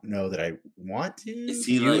I don't know that I want to. Is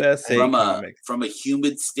he USA like from a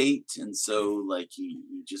humid state, and so like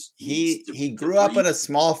he grew up on a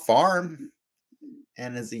small farm,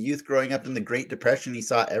 and as a youth growing up in the Great Depression, he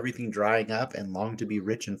saw everything drying up and longed to be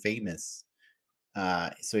rich and famous.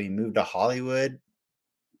 So he moved to Hollywood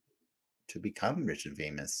to become rich and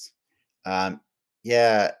famous.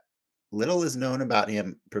 Yeah, little is known about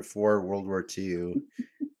him before World War II.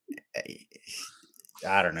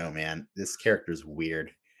 I don't know, man. This character is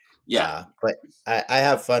weird. Yeah. But I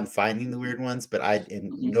have fun finding the weird ones, but I in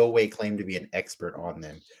no way claim to be an expert on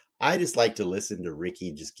them. I just like to listen to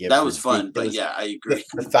Ricky just give. That was fun, but yeah, I agree.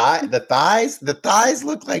 The thighs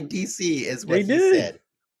look like DC is what he said.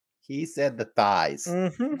 He said the thighs.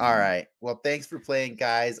 Mm-hmm. All right. Well, thanks for playing,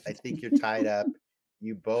 guys. I think you're tied up.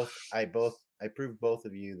 I proved both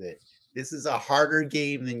of you that this is a harder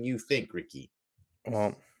game than you think, Ricky.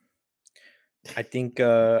 Well, I think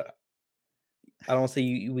I don't say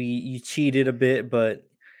you cheated a bit, but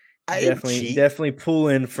definitely pull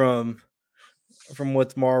in from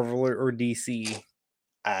what's Marvel or DC.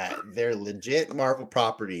 They're legit Marvel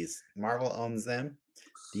properties. Marvel owns them.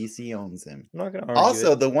 DC owns them. I'm not gonna argue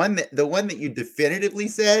also, the one that you definitively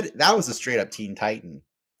said, that was a straight up Teen Titan.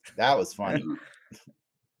 That was funny.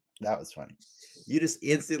 That was funny. You just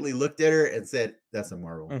instantly looked at her and said, "That's a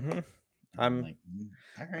Marvel." Mm-hmm. I'm I'm like,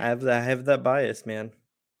 all I right. have that bias, man.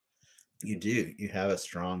 You do. You have a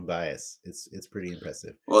strong bias. It's pretty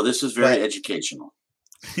impressive. Well, this was very But educational.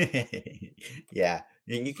 yeah,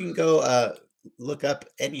 and you can go look up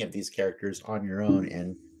any of these characters on your own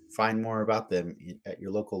and find more about them at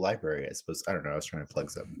your local library. I suppose. I don't know. I was trying to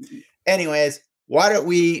plug something. Anyways, why don't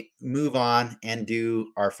we move on and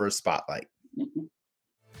do our first spotlight? Mhm.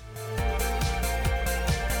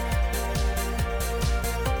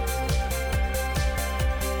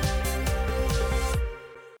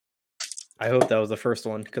 I hope that was the first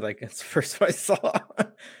one because like it's the first one I saw.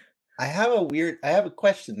 I have a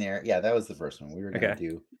question there. Yeah, that was the first one.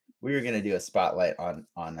 Okay. We were gonna do a spotlight on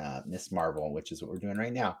Miss Marvel, which is what we're doing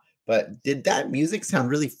right now. But did that music sound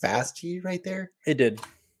really fast to you right there? It did.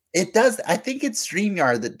 It does. I think it's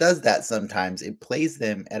StreamYard that does that sometimes. It plays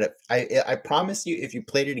them at a. I promise you, if you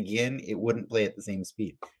played it again, it wouldn't play at the same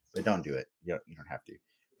speed. But don't do it. You don't have to.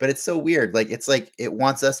 But it's so weird. It's like it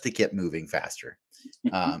wants us to keep moving faster.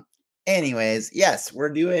 Um, anyways, yes,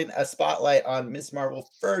 we're doing a spotlight on Miss Marvel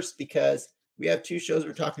first because we have two shows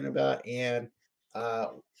we're talking about, and uh,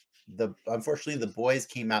 unfortunately the boys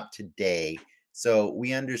came out today. So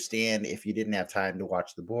we understand if you didn't have time to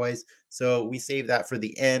watch the boys. So we save that for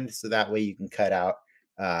the end, so that way you can cut out,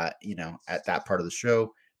 at that part of the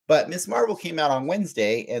show. But Miss Marvel came out on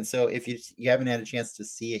Wednesday, and so if you haven't had a chance to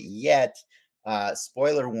see it yet,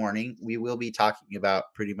 spoiler warning: we will be talking about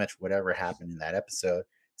pretty much whatever happened in that episode.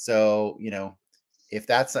 So if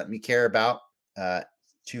that's something you care about,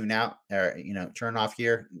 tune out or turn off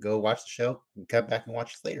here, go watch the show, and come back and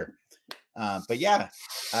watch it later. But yeah,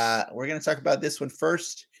 we're going to talk about this one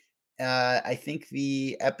first. I think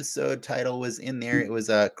the episode title was in there. It was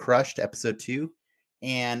Crushed episode 2.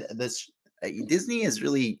 And this Disney is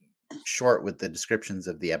really short with the descriptions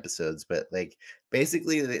of the episodes, but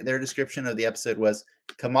basically their description of the episode was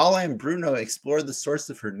Kamala and Bruno explore the source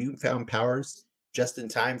of her newfound powers just in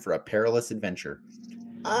time for a perilous adventure.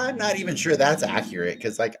 I'm not even sure that's accurate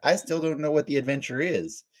because I still don't know what the adventure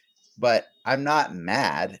is. But I'm not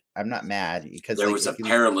mad. I'm not mad because There was a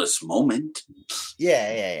perilous moment.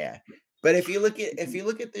 yeah. But if you look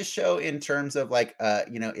at this show in terms of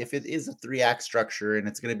if it is a 3-act structure and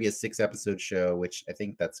it's going to be a 6-episode show, which I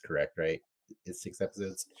think that's correct, right? It's 6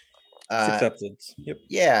 episodes. 6 episodes. Yep.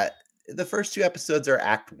 Yeah, the first 2 episodes are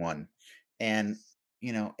Act 1, and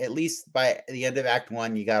at least by the end of Act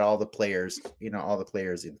 1, you got all the players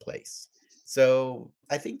in place. So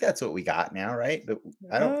I think that's what we got now, right? But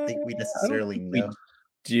I don't think we necessarily know.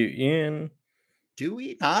 Do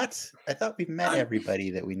we not? I thought we've met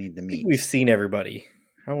everybody that we need to I meet. think we've seen everybody.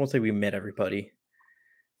 I won't say we met everybody.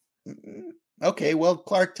 Okay, well,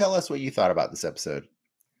 Clark, tell us what you thought about this episode,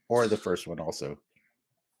 or the first one also.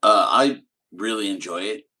 I really enjoy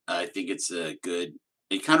it. I think it's a good.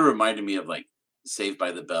 It kind of reminded me of Saved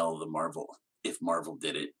by the Bell, the Marvel, if Marvel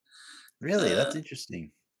did it. Really, that's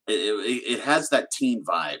interesting. It has that teen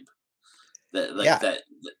vibe that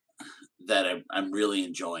I'm really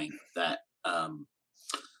enjoying that.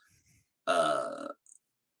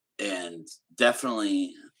 And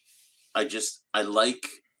definitely, I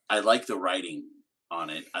like the writing on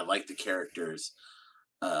it. I like the characters.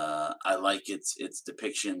 I like its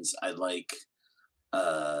depictions. I like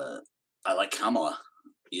Kamala.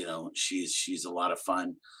 She's a lot of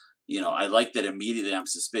fun. I like that immediately I'm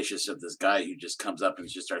suspicious of this guy who just comes up and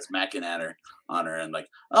just starts macking at her and like,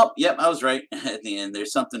 oh, yep, I was right. At the end,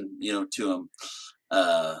 there's something, to him.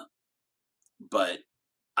 But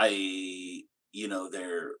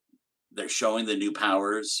they're showing the new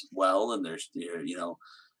powers well, and they're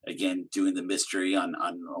again doing the mystery on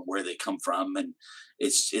where they come from, and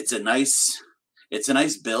it's a nice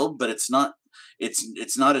build, but it's not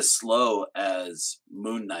as slow as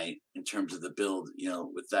Moon Knight in terms of the build,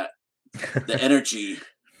 with that the energy.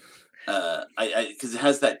 Because it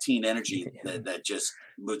has that teen energy that just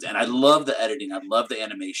moves, and I love the editing. I love the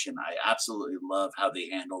animation. I absolutely love how they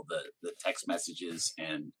handle the text messages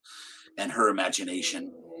and her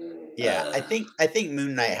imagination. Yeah, I think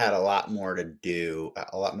Moon Knight had a lot more to do,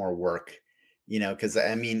 a lot more work, because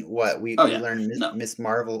I mean, we learned Miss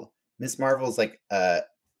Marvel. Miss Marvel is like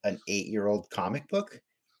an 8-year-old comic book,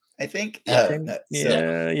 I think.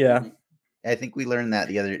 Yeah. I think we learned that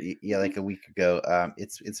like a week ago.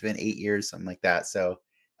 It's been 8 years, something like that. So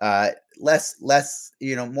less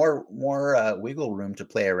more wiggle room to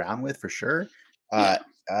play around with for sure.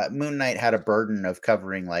 Moon Knight had a burden of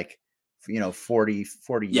covering 40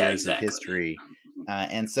 years of history,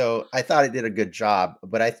 and so I thought it did a good job.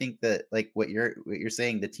 But I think that what you're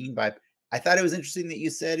saying, the teen vibe, I thought it was interesting that you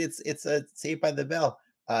said it's a Saved by the Bell.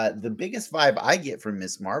 The biggest vibe I get from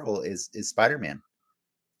Miss Marvel is Spider-Man.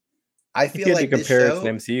 I If feel you had to like this compare it to the show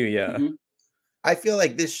MCU, yeah. Mhm. I feel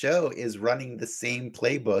like this show is running the same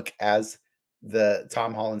playbook as the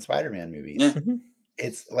Tom Holland Spider-Man movies. Yeah, Mhm.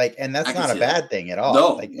 It's like, and I that's can not a see that. bad thing at all.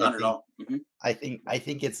 No, Like, not at all. Mhm. I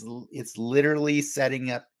think it's literally setting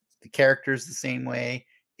up the characters the same way.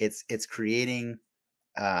 It's creating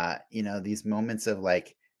these moments of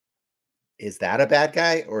like, is that a bad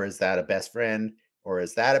guy or is that a best friend or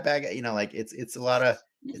is that a bad guy? Like it's a lot of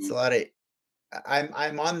it's Mhm. a lot of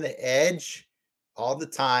I'm on the edge all the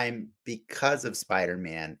time because of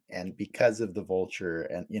Spider-Man and because of the Vulture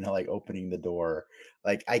and like opening the door.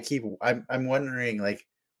 Like I'm wondering like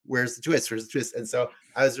where's the twist? Where's the twist? And so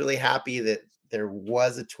I was really happy that there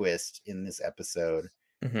was a twist in this episode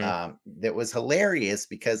Mhm. that was hilarious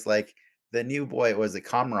because like the new boy was a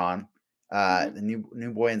Kamran, Mhm. the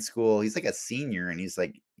new boy in school. He's like a senior and he's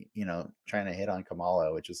like trying to hit on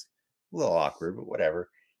Kamala, which is a little awkward, but whatever.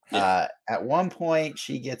 Yeah. At one point,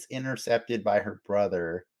 she gets intercepted by her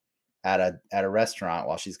brother at a restaurant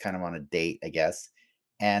while she's kind of on a date, I guess,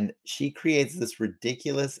 and she creates this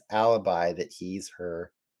ridiculous alibi that he's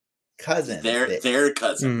her cousin. That Their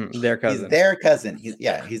cousin. Their he's cousin. their cousin.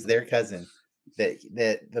 He's their cousin. That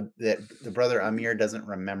the brother Amir doesn't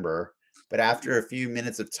remember, but after a few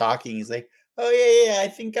minutes of talking, he's like, "Oh yeah, I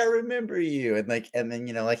think I remember you." And then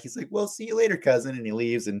like he's like, "Well, see you later, cousin," and he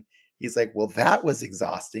leaves. And he's like, "Well, that was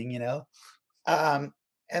exhausting." Um,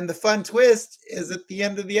 and the fun twist is at the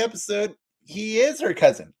end of the episode, he is her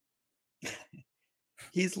cousin.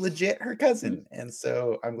 He's legit her cousin, and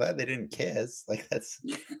so I'm glad they didn't kiss. Like that's,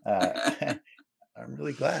 uh, I'm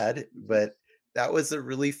really glad. But that was a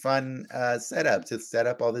really fun setup to set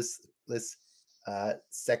up all this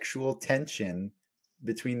sexual tension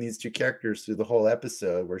between these two characters through the whole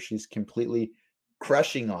episode, where she's completely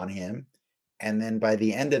crushing on him, and then by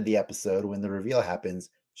the end of the episode, when the reveal happens,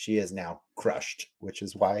 she is now crushed, which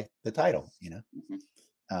is why the title.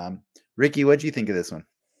 Mhm. Ricky, what do you think of this one?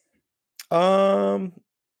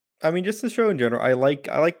 I mean, just the show in general. I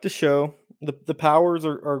like the show. The powers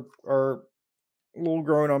are a little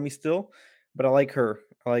growing on me still, but I like her.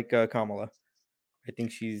 I like Kamala. I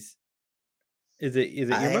think she's. Is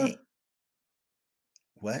it Irma? I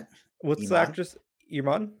what What's the Iman actress?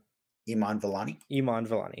 Iman? Iman Vellani? Iman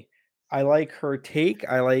Vellani. I like her take.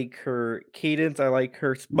 I like her cadence. I like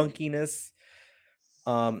her spunkiness.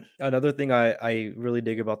 Another thing I really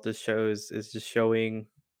dig about this show is just showing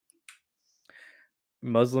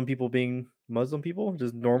Muslim people being Muslim people,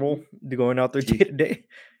 just normal, Mhm. going out their day Dude, to day.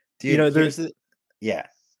 dude, There's here's the yeah.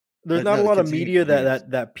 there's not a No, lot of continue, media continue.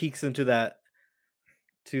 that peeks into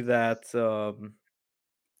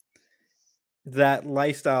that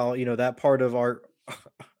lifestyle, that part of our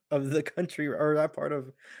of the country or that part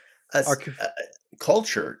of our Us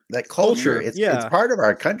culture. That culture, culture. it's Yeah. part of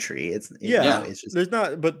our country. Yeah. Yeah. It's just There's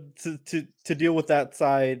not, but to deal with that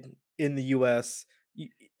side in the US,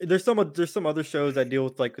 there's some other shows that deal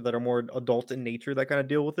with like that are more adult in nature that kind of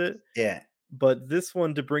deal with it. yeah. But this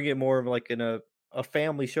one, to bring it more of like in a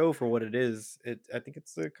family show for what it is, I think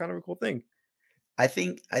it's a kind of a cool thing. I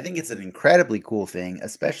think it's an incredibly cool thing,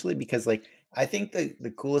 especially because like I think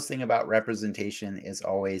the coolest thing about representation is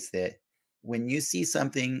always that when you see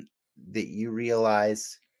something that you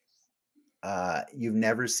realize you've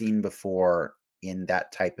never seen before in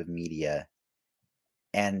that type of media,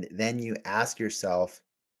 and then you ask yourself,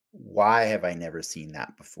 why have I never seen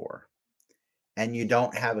that before? And you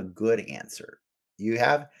don't have a good answer. You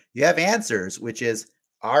have answers, which is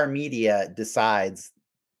our media decides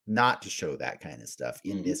not to show that kind of stuff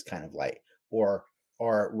in Mhm. this kind of light, or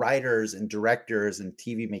writers and directors and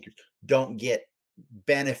TV makers don't get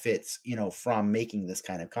benefits from making this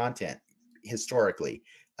kind of content historically.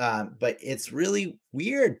 But it's really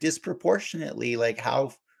weird disproportionately like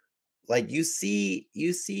how like you see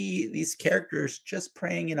these characters just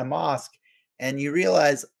praying in a mosque, and you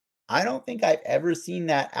realize I don't think I've ever seen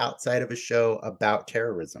that outside of a show about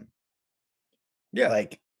terrorism. Yeah.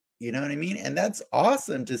 Like, you know what I mean? And that's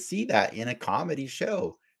awesome to see that in a comedy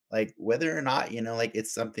show. Like whether or not, like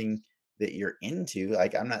it's something that you're into.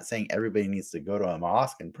 Like I'm not saying everybody needs to go to a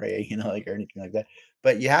mosque and pray, like or anything like that.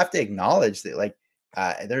 But you have to acknowledge that like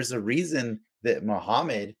there's a reason that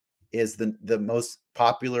Muhammad is the most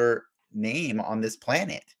popular name on this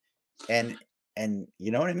planet. And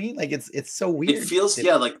you know what I mean? Like it's so It weird feels, that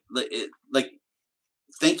yeah, like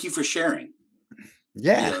thank you for sharing.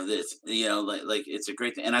 yeah. This, like it's a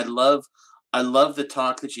great thing, and I love the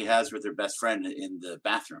talk that she has with her best friend in the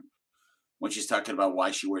bathroom when she's talking about why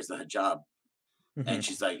she wears the hijab, Mhm. and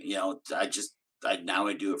she's like,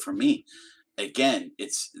 I do it for me. Again,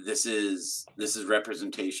 this is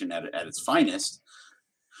representation at its finest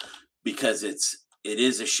because it's it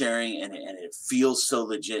is a sharing, and it feels so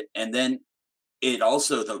legit. And then it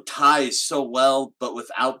also though ties so well, but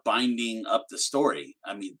without binding up the story.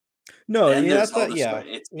 I mean, No, then yeah, there's that's all a the yeah.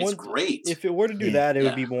 story. It's Once great. if it were to do Yeah. that, it would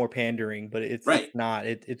Yeah. be more pandering, but it's Right. not.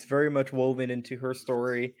 It's very much woven into her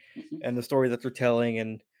story Mhm. and the story that they're telling,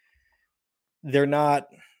 and they're not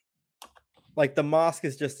like the mosque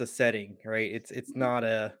is just a setting, right? It's Mhm. not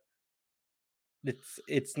a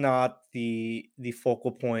it's not the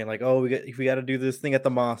focal point. Like, oh, we got to do this thing at the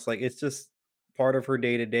mosque. Like, it's just part of her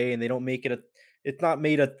day to day, and they don't make it a. It's not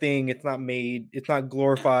made a thing. It's not made. It's not Yeah.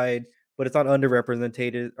 glorified, but it's not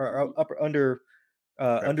underrepresented or upper Represented.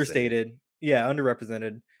 understated. Yeah,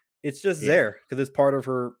 underrepresented. It's just Yeah. there because it's part of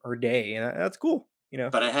her day, and that's cool. You know.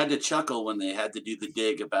 But I had to chuckle when they had to do the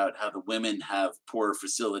dig about how the women have poorer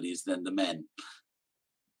facilities than the men.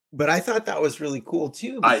 But I thought that was really cool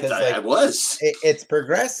too, because I like was. it's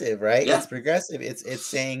progressive, right? Yeah. It's progressive. It's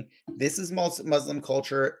saying this is Muslim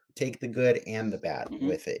culture. Take the good and the bad Mhm.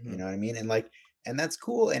 with it. You Mhm. know what I mean? And like, and that's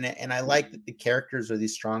cool. And I like that the characters are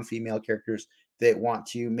these strong female characters that want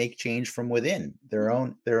to make change from within their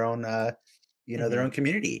own their Mhm. own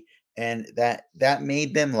community, and that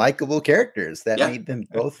made them likable characters. That Yeah. made them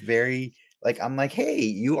both very like, I'm like, hey,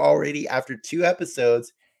 you already after 2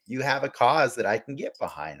 episodes you have a cause that I can get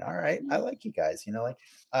behind. All right, I Mhm. like you guys. Like,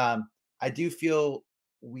 I do feel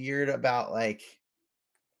weird about like,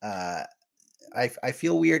 uh, I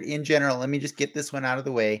feel weird in general. Let me just get this one out of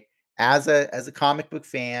the way. As a comic book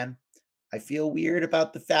fan, I feel weird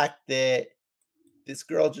about the fact that this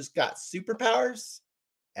girl just got superpowers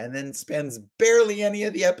and then spends barely any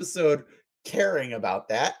of the episode caring about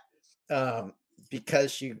that, um,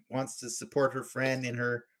 because she wants to support her friend in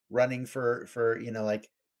her running for like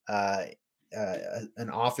uh, an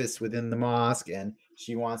office within the mosque, and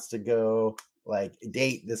she wants to go like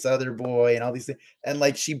date this other boy and all these things, and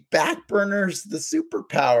like she backburners the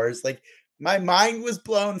superpowers. Like, my mind was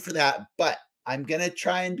blown for that, but I'm gonna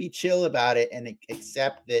try and be chill about it and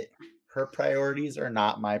accept that her priorities are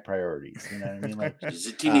not my priorities. You know what I mean? Like, She's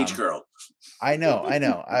a teenage um, girl. I know, I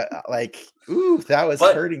know. I like, ooh, that was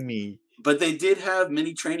But hurting me. they did have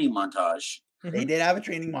mini training montage. They Mhm. did have a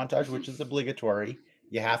training montage, which is obligatory.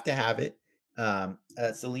 You have to have it.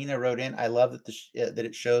 Selena wrote in, I love that that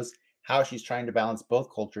it shows how she's trying to balance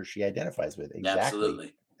both cultures she identifies with. Exactly.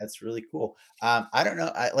 Absolutely. That's really cool. I don't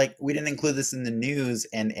know. Like, we didn't include this in the news,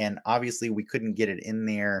 and obviously we couldn't get it in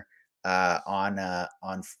there on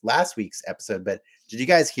last week's episode. But did you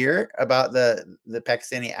guys hear about the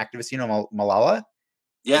Pakistani activist, Malala?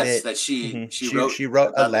 Yes, That that she Mhm. wrote she wrote a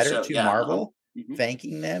about the letter show. to Yeah. Marvel Mhm.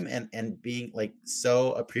 thanking them and being like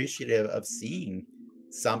so appreciative of seeing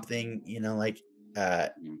something, like, uh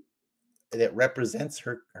Mhm. that represents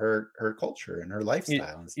her culture and her You,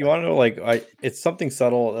 lifestyle and you stuff. want to know, like, it's something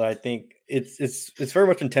subtle that I think it's very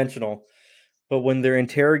much intentional. But when they're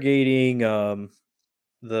interrogating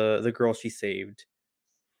the girl she saved,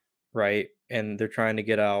 right, and they're trying to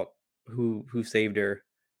get out who saved her,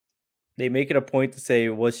 they make it a point to say,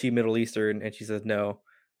 was she Middle Eastern, and she says no,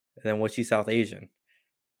 and then was she South Asian,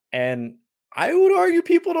 and I would argue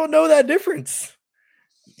people don't know that difference.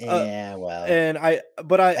 Uh, Yeah, well, and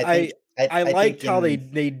but I think I I liked think how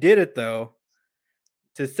in they did it though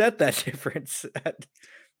to set that difference.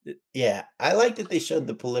 yeah, I like that they showed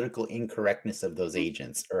the political incorrectness of those Mhm.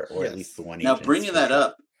 agents, or at least Yes. the one Now, agents, bringing for that sure.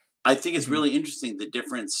 up, I think it's Mhm. really interesting the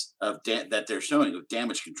difference of that they're showing with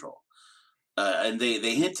damage control. And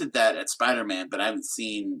they hinted that at Spider-Man, but I haven't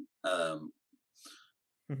seen No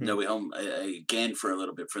Mhm. Way Home again for a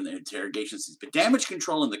little bit from the interrogation scenes. But damage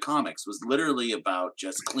control in the comics was literally about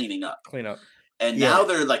just cleaning up, Clean up. and Yeah, now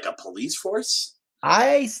they're like a police force.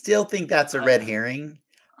 I still think that's a I, red herring.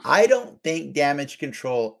 I don't think Damage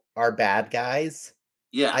Control are bad guys.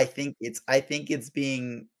 yeah, I think it's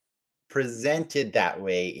being presented that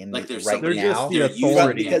way in like the there's right They're somebody just now, the they're using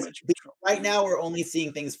authority. because damage control. right Yeah. now we're only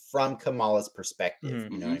seeing things from Kamala's perspective,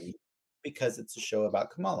 you know Mhm. what Hmm. I mean? Because it's a show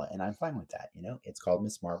about Kamala, and I'm fine with that. It's called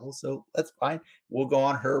Miss Marvel, so that's fine. We'll go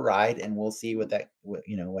on her ride, and we'll see what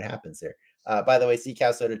happens there. By the way, C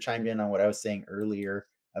Cow Soda chimed in on what I was saying earlier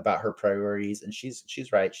about her priorities, and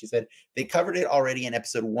she's right. She said they covered it already in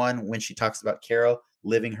episode 1 when she talks about Carol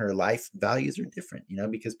living her life. Values are different,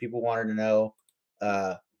 because people wanted to know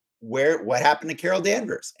uh what happened to Carol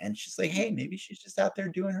Danvers, and she's like, hey, maybe she's just out there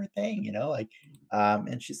doing her thing, like,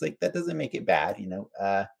 and she's like, that doesn't make it bad,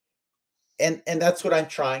 and that's what I'm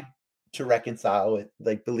trying to reconcile with.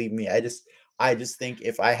 Like, believe me, I just think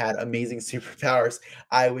if I had amazing superpowers,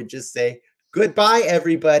 I would just say, goodbye,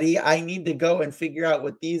 everybody. I need to go and figure out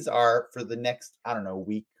what these are for the next, I don't know,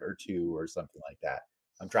 week or two or something like that.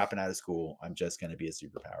 I'm dropping out of school. I'm just going to be a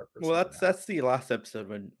superpowered person. Well, for now." that's the last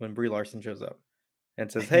episode when Brie Larson shows up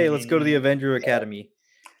and says, "Hey, let's go to the Avenger Academy."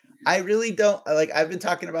 I really don't like. I've been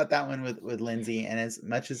talking about that one with Lindsay, and as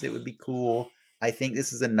much as it would be cool, I think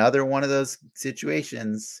this is another one of those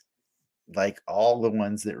situations, like all the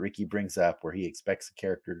ones that Ricky brings up, where he expects a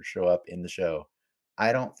character to show up in the show.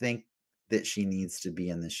 I don't think that she needs to be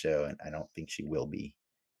in the show, and I don't think she will be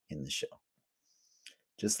in the show.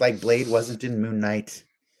 Just like Blade wasn't in Moon Knight,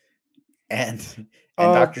 and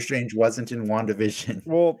Doctor Strange wasn't in WandaVision.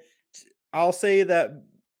 Well, I'll say that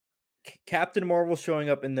Captain Marvel showing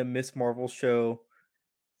up in the Miss Marvel show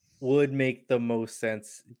would make the most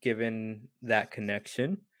sense given that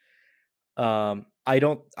connection. I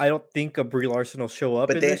don't think a Brie Larson will show up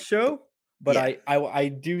in this show, but Yeah. I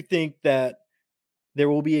do think that there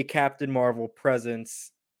will be a Captain Marvel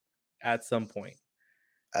presence at some point.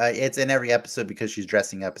 It's in every episode because she's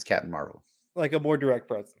dressing up as Captain Marvel. Like a more direct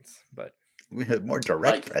presence, but more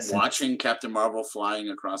direct like presence. Watching Captain Marvel flying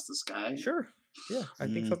across the sky. Sure. Yeah, I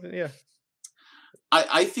think something. Yeah.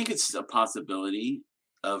 I think it's a possibility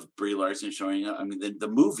of Brie Larson showing up. I mean, the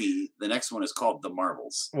movie, the next one is called The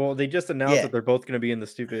Marvels. Well, they just announced that they're both going to be in the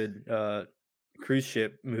stupid cruise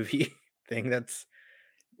ship movie thing. That's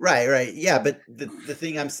right. Yeah, but the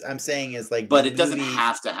thing I'm saying is like, but it doesn't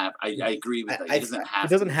have to happen. I agree with that. It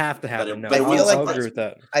doesn't have to happen. But I'll agree with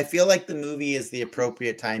that. I feel like the movie is the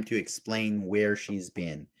appropriate time to explain where she's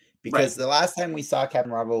been, because the last time we saw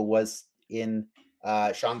Captain Marvel was in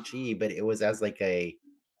Shang-Chi, but it was as like a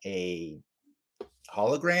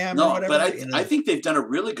hologram or whatever. But I think they've done a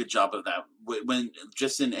really good job of that when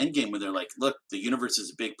just in Endgame, when they're like, look, the universe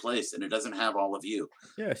is a big place and it doesn't have all of you.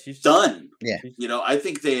 Yeah, she's done. Yeah. You know, I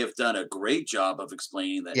think they have done a great job of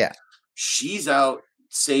explaining that she's out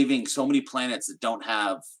saving so many planets that don't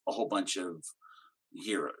have a whole bunch of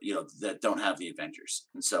heroes, that don't have the Avengers.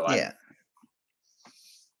 And so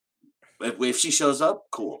if she shows up,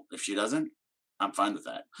 cool. If she doesn't, I'm fine with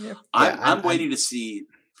that. Yeah. I'm waiting to see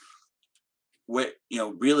where,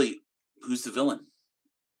 really, who's the villain?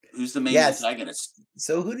 Who's the main antagonist?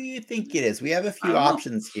 So who do you think it is? We have a few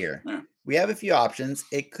options here. Yeah. We have a few options.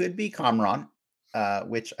 It could be Kamran,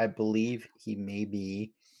 which I believe he may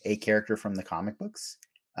be a character from the comic books.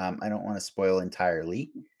 I don't want to spoil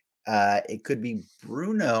entirely. It could be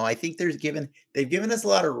Bruno. I think they've given us a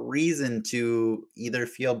lot of reason to either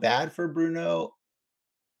feel bad for Bruno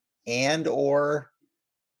and or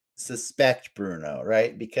suspect Bruno,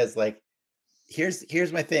 right? Because like,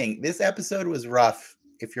 here's my thing. This episode was rough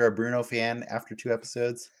if you're a Bruno fan after 2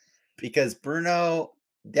 episodes, because Bruno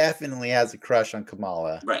definitely has a crush on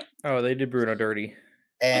Kamala. Right. Oh, they did Bruno dirty.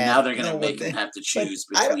 And now they're going to make him have to choose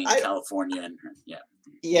between California and her. Yeah.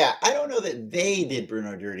 Yeah, I don't know that they did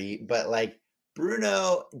Bruno dirty, but like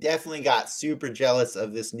Bruno definitely got super jealous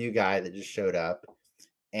of this new guy that just showed up,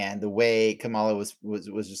 and the way Kamala was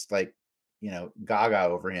just like, gaga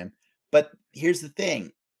over him. But here's the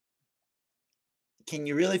thing. Can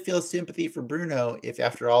you really feel sympathy for Bruno if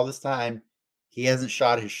after all this time he hasn't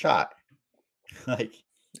shot his shot? Like,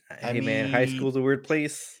 I mean, high school's a weird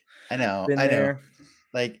place. I know.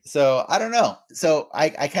 Like, so I don't know. So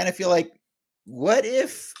I kind of feel like, what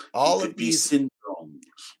if all of these syndrome?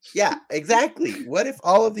 Yeah, exactly. What if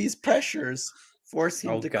all of these pressures force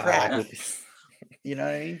him to crack? You know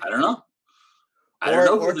what I mean? I don't know.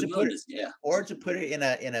 Or to put it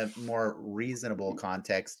in a more reasonable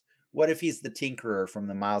context, what if he's the Tinkerer from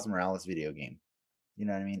the Miles Morales video game? You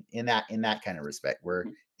know what I mean? In that kind of respect, where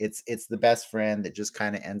it's the best friend that just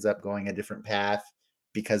kind of ends up going a different path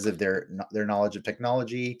because of their knowledge of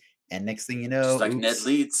technology, and next thing you know, just like Ned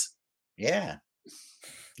Leeds. Yeah,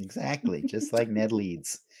 exactly. Just like Ned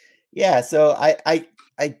Leeds. Yeah. So I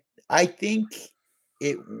think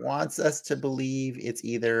it wants us to believe it's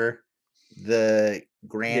either the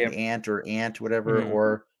grand aunt or aunt,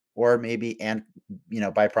 whatever, or maybe aunt,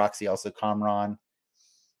 by proxy also Kamran,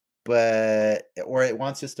 or it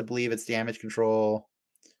wants us to believe it's damage control,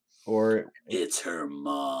 or it's her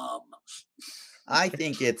mom. I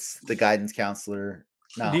think it's the guidance counselor.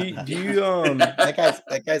 No, do you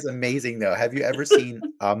that guy's amazing though. Have you ever seen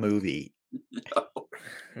a movie? No.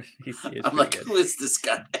 I'm like, who is this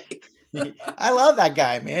guy? I love that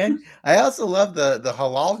guy, man. I also love the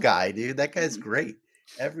halal guy, dude. That guy's great.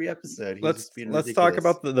 Every episode. Let's talk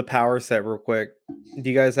about the power set real quick. Do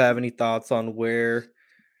you guys have any thoughts on where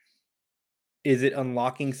is it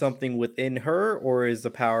unlocking something within her, or is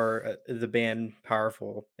the band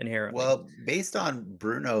powerful inherently? Well, based on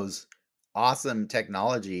Bruno's awesome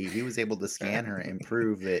technology, he was able to scan her and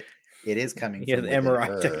prove that it is coming from the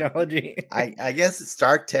MRI technology. I guess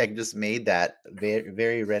Stark Tech just made that very,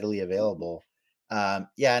 very readily available.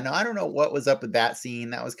 Yeah, no, I don't know what was up with that scene.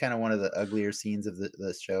 That was kind of one of the uglier scenes of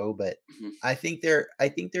the show, but Mhm. I think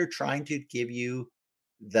they're trying to give you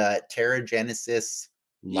the Terrigenesis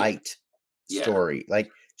Yeah. light Yeah. story.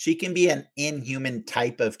 Like she can be an inhuman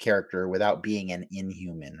type of character without being an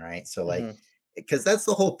inhuman, right? So like Mhm. because that's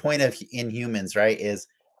the whole point of Inhumans, right? Is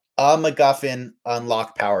a MacGuffin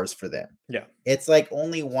unlock powers for them. Yeah. It's like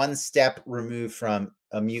only one step removed from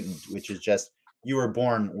a mutant, which is just you were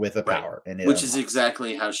born with a Right. power and it Which is unlocks.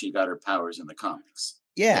 exactly how she got her powers in the comics.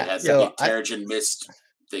 They Yeah. had Yeah. the So I Terrigen Mist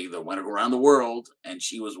thing that went around the world, and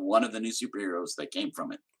she was one of the new superheroes that came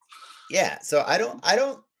from it. yeah, so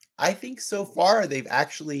I think so far they've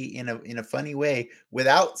actually in a funny way,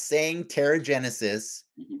 without saying Terrigenesis,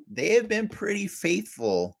 Mhm. they have been pretty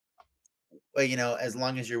faithful. You know, as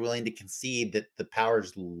long as you're willing to concede that the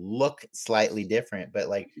powers look slightly different, but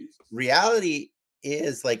like Mhm. reality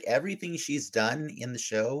is like everything she's done in the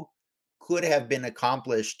show could have been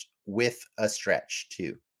accomplished with a stretch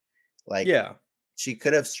too. Like Yeah. she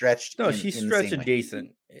could have stretched No, she's in the stretch same way.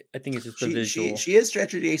 adjacent. I think it's just the visual. She is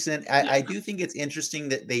stretch adjacent. Yeah. I do think it's interesting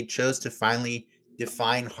that they chose to finally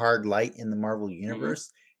define hard light in the Marvel Mhm.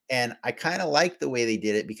 universe, and I kind of like the way they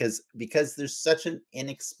did it because there's such an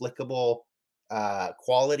inexplicable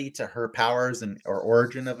quality to her powers and or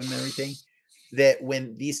origin of them and everything that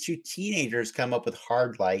when these two teenagers come up with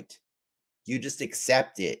hard light, you just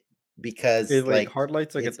accept it because Wait, like hard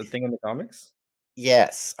light's like a it's the thing in the comics?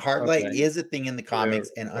 yes, hard light Okay. is a thing in the Yeah, comics,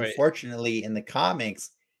 and right. unfortunately, in the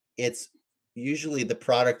comics, it's usually the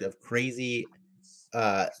product of crazy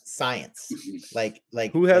science,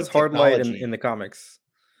 Mhm. Who has like hard light in technology. the comics?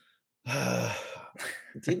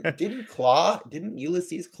 Didn't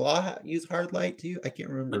Ulysses Claw use hard light too? I can't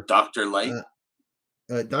But remember. Dr. Light,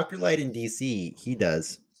 Uh, Dr. Light in DC, he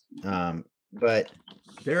does. But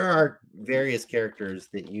there are various characters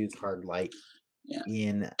that use hard light yeah.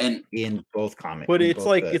 in And both comic But in both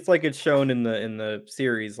the it's shown in the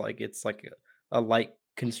series, like it's like a light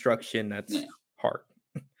construction that's yeah. hard.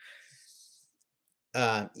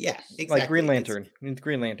 yeah, Like Green exactly. Lantern. It's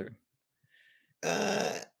Green Lantern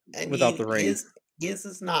Uh, I without mean, the ring. his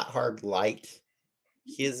is not hard light.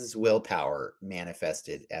 His is willpower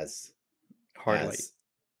manifested Hard light. as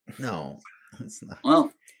no, it's not.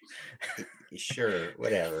 Well, Sure,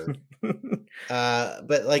 whatever.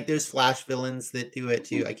 But like, there's Flash villains that do it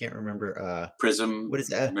too. I can't remember. Prism, What is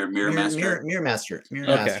that? Mirror Master. Mirror Master. Mirror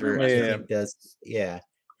Yeah, Okay. Mirror Master. Yeah, I yeah, Master. yeah. think does. Yeah.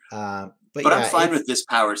 But But I'm yeah, fine with it's this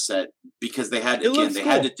power set because they had It again looks they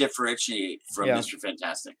had to cool. differentiate from Yeah. Mr.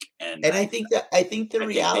 Fantastic, and and I think the I think they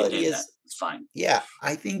reality did that. is It's fine. yeah,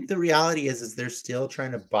 I think the reality is they're still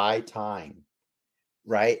trying to buy time,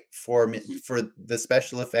 right? Mhm. For the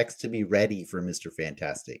special effects to be ready for Mr.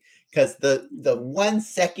 Fantastic. Because the 1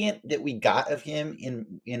 second that we got of him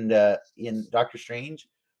in Doctor Strange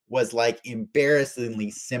was like embarrassingly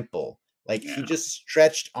simple. Like he Yeah. just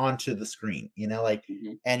stretched onto the screen, you know, like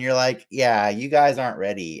Mhm. and you're like, yeah, you guys aren't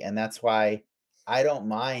ready. And that's why I don't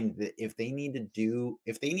mind that if they need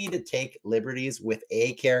to take liberties with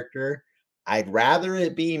a character, I'd rather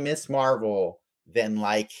it be Miss Marvel than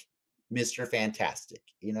like Mr. Fantastic.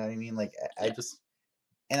 You know what I mean? Like I Yeah. just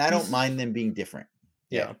and I don't mind them being different.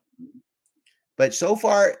 Yeah. Yeah. But so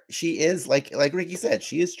far she is like Ricky said,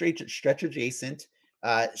 she is stretch adjacent.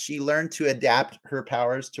 She learned to adapt her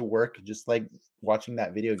powers to work just like watching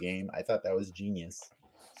that video game. I thought that was genius.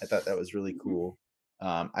 I thought that was really Mhm. cool.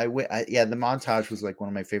 Yeah, the montage was like one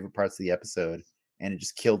of my favorite parts of the episode, and it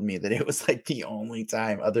just killed me that it was like the only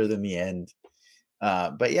time other than the end.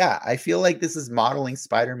 But yeah, I feel like this is modeling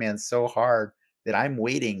Spider-Man so hard that I'm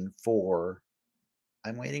waiting for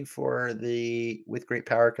the with great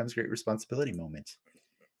power comes great responsibility moment.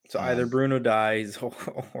 So either Um, Bruno dies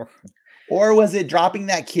or or was it dropping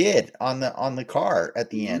that kid on the car at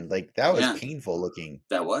the Mhm. end? Like that was Yeah, painful looking.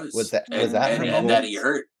 that was, Was that an her and ankle. that moment? he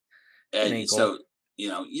hurt, An and ankle. so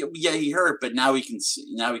yeah, he hurt, but now we can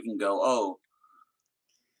go. Oh,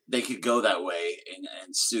 they could go that way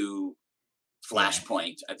and sue Yeah.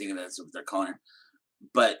 Flashpoint. I think that's what they're calling her.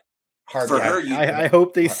 But Hard for yeah. her, I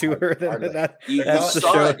hope they Hard, sue hard, her. hard light. you That's the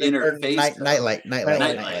saw show. it in her Or face, though. Nightlight.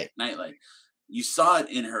 Nightlight. You saw it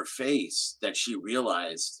in her face that she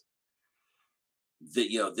realized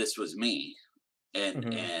that this was me, and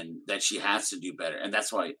Mhm. that she has to do better, and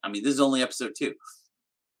that's why. I mean, this is only episode 2.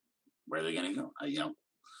 Where are they going to go?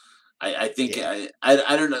 I think Yeah. I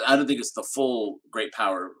don't know. I don't think it's the full great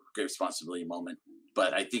power, great responsibility moment,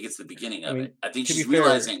 but I think it's the beginning I of mean, it. I think to be she's fair,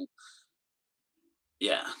 realizing.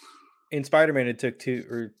 Yeah. in Spider-Man, it took 2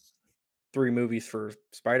 or 3 movies for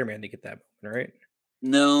Spider-Man to get that moment, right?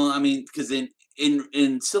 No, I mean, because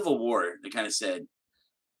in Civil War, they kind of said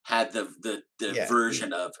had the Yeah.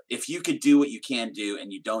 version of, if you could do what you can do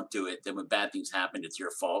and you don't do it, then when bad things happen, it's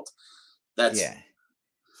your fault. That's Yeah.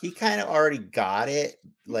 He kind of already got it.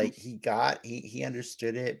 Mhm. Like he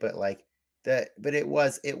understood it, but like but it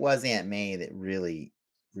was Aunt May that really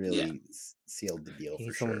sealed the deal He for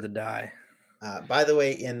needs someone sure. to die. By the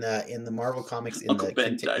way, in the Marvel comics, Uncle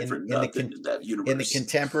Ben died for nothing in that universe. in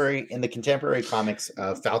the contemporary comics,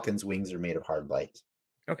 Falcon's wings are made of hard light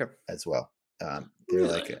Okay. as well. They're Really?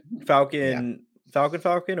 like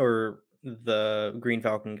Falcon, or the Green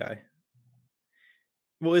Falcon guy?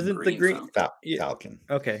 Well, isn't the Green green? Falcon. Yeah. Falcon.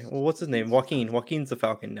 Okay. Well, what's his name? Joaquin. Joaquin's the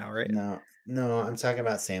Falcon now, right? No, I'm talking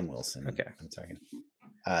about Sam Wilson. Okay. I'm talking.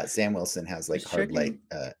 Sam Wilson has like Just hard light.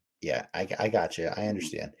 checking. Yeah, I got you. I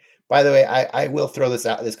understand. By the way, I will throw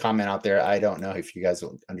this comment out there. I don't know if you guys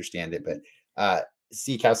will understand it, but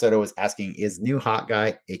C. Calcedo was asking, is new hot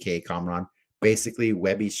guy, aka Kamran, basically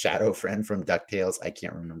Webby's shadow friend from DuckTales? I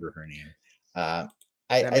can't remember her name. I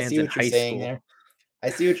see what you're saying there. I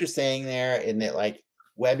see what you're saying there, in that like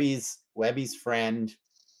Webby's friend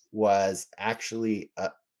was actually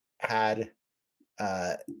had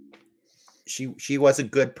she was a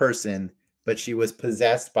good person, but she was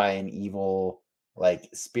possessed by an evil like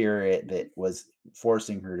spirit that was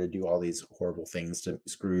forcing her to do all these horrible things to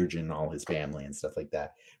Scrooge and all his family and stuff like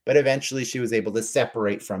that. But eventually she was able to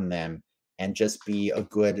separate from them and just be a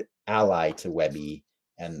good ally to Webby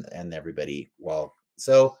and everybody. Well,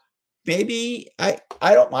 so maybe I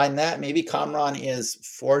don't mind that. Maybe Kamran is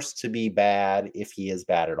forced to be bad, if he is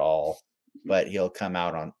bad at all, but he'll come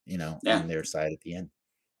out on on their side at the end.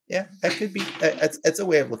 Yeah, that could be. That's a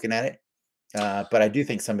way of looking at it. But I do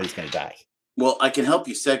think somebody's going to die. Well, I can help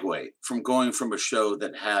you segue from going from a show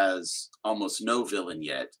that has almost no villain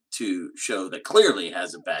yet to show that clearly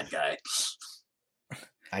has a bad guy.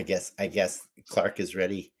 I guess Clark is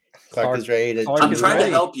ready. Clark is ready to. I'm trying to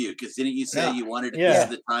help you, because didn't you say you wanted to Yeah.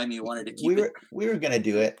 use the time you wanted to keep it? We were going to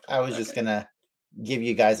do it. I was just going to give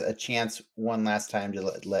you guys a chance one last time to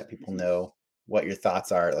let people know what your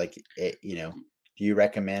thoughts are. Like, do you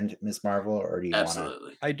recommend Miss Marvel, or do you want to?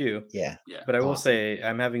 Absolutely. I do. Yeah. But I will say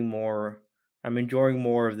I'm enjoying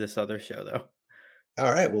more of this other show though.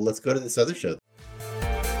 All right. Well, let's go to this other show.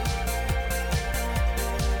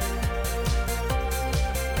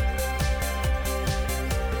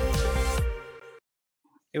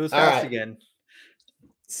 It was All fast right. again.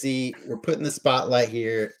 See, we're putting the spotlight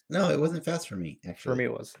here. No, it wasn't fast for me, actually. For me,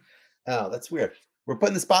 it was. Oh, that's weird. We're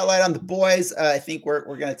putting the spotlight on The Boys. I think we're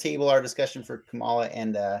going to table our discussion for Kamala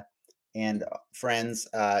and friends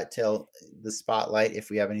till the spotlight, if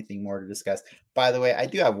we have anything more to discuss. By the way, I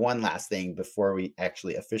do have one last thing before we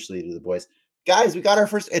actually officially do The Boys. Guys, we got our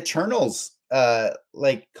first Eternals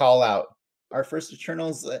call out. Our first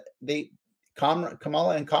Eternals,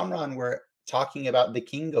 Kamala and Kamran were talking about the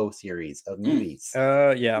Kingo series of movies.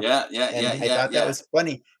 Yeah. I thought that was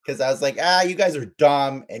funny, because I was like, you guys are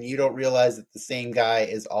dumb and you don't realize that the same guy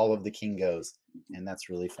is all of the Kingos, and that's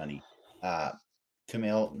really funny.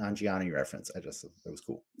 Kumail Nanjiani reference. That was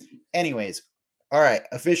cool. Anyways, all right,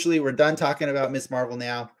 officially we're done talking about Miss Marvel.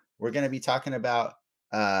 Now we're going to be talking about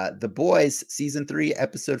The Boys season 3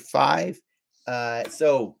 episode 5.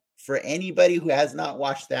 So for anybody who has not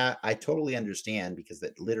watched that, I totally understand, because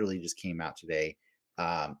it literally just came out today.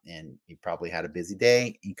 And you probably had a busy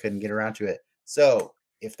day, you couldn't get around to it. So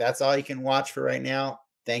if that's all you can watch for right now,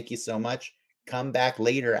 thank you so much. Come back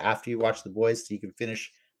later after you watch The Boys so you can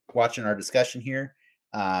finish watching our discussion here.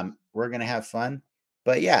 We're gonna have fun,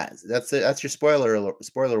 but yeah, that's your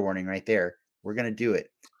spoiler warning right there. We're gonna do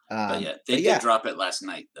it. But yeah, they did drop it last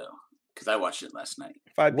night though, because I watched it last night.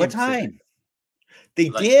 What time? They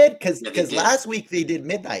did, because last week they did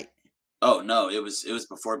midnight. Oh no, it was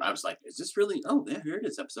before. I was like, is this really? Oh yeah, here it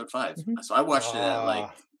is, episode 5. So I watched it at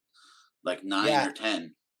like 9 or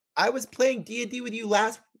 10. I was playing D&D with you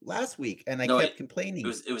last week, and I kept complaining.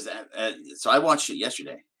 It was so I watched it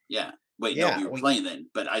yesterday. Yeah. Wait, no, we were playing then,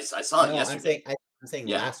 but I saw it yesterday. I'm saying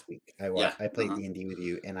last week I played D&D with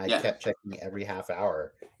you, and I kept checking every half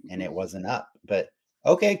hour, and it wasn't up. But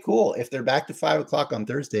okay, cool. If they're back to 5 o'clock on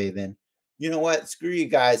Thursday, then you know what? Screw you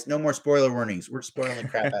guys. No more spoiler warnings. We're spoiling the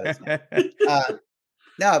crap out of it.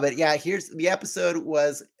 No, but yeah, here's the episode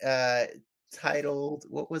was titled.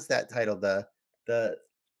 What was that titled? The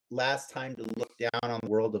last time to look down on the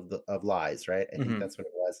world of lies, right? I think that's what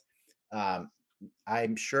it was.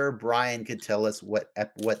 I'm sure Brian could tell us what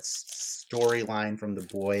storyline from The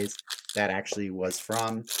Boys that actually was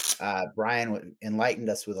from. Brian enlightened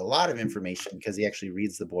us with a lot of information, because he actually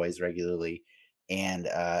reads The Boys regularly, and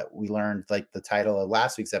we learned like the title of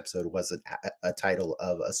last week's episode was a title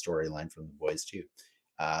of a storyline from The Boys too.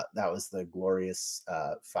 That was the glorious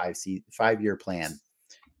 5-year plan.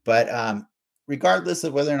 But regardless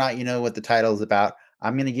of whether or not you know what the title is about,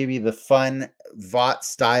 I'm going to give you the fun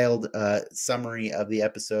VOT-styled summary of the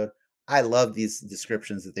episode. I love these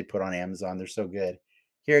descriptions that they put on Amazon. They're so good.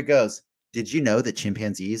 Here it goes. Did you know that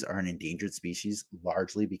chimpanzees are an endangered species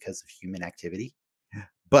largely because of human activity?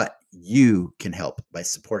 But you can help by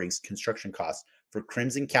supporting construction costs for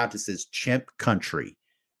Crimson Countess's Chimp Country.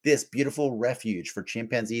 This beautiful refuge for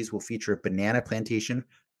chimpanzees will feature a banana plantation,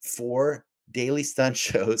 4 daily stunt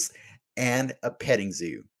shows, and a petting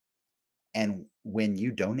zoo. And when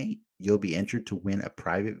you donate, you'll be entered to win a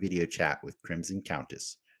private video chat with Crimson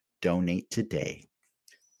Countess. Donate today.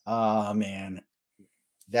 Oh, man.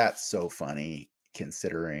 That's so funny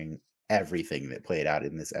considering everything that played out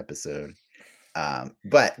in this episode.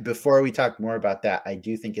 But before we talk more about that, I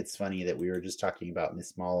do think it's funny that we were just talking about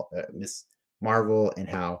Miss Marvel and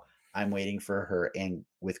how I'm waiting for her and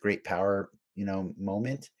with great power,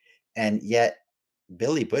 moment. And yet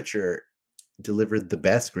Billy Butcher delivered the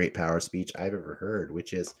best great power speech I've ever heard,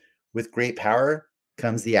 which is, with great power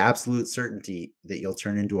comes the absolute certainty that you'll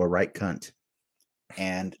turn into a right cunt.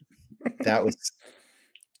 And that was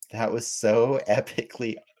so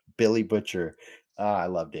epically Billy Butcher. I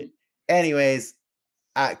loved it. Anyways,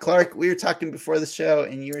 Clark, we were talking before the show,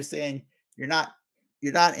 and you were saying you're not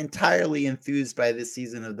entirely enthused by this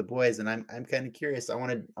season of The Boys, and I'm kind of curious. I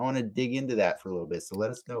want to dig into that for a little bit. So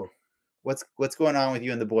let us know what's going on with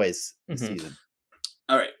you and The Boys this season.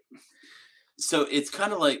 All right. So it's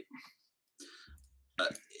kind of like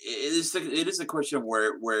it is a question of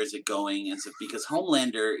where is it going, and so because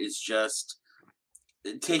Homelander is just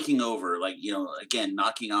taking over, like, again,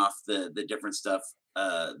 knocking off the different stuff,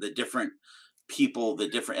 the different people, the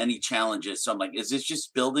different any challenges. So I'm like, is this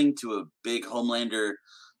just building to a big Homelander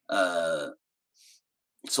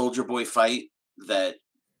Soldier Boy fight that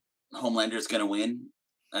Homelander is going to win?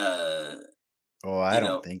 I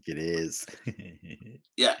don't think it is.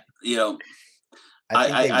 Yeah,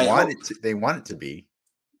 I think they want it to be.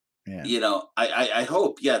 Yeah. I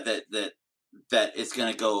hope, that it's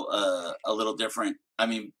going to go a little different. I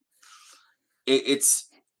mean, it's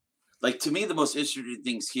like, to me, the most interesting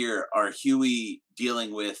things here are Huey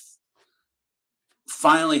dealing with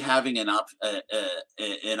finally having an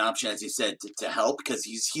option, as he said, to help, because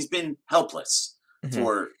he's been helpless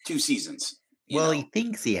for 2 seasons. He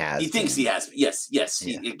thinks he has. He thinks he has. Yes. Yeah.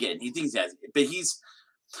 He thinks he has. But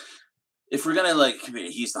if we're gonna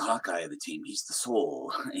he's the Hawkeye of the team. He's the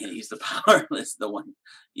soul. He's the powerless, the one.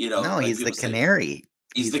 No, he's the canary.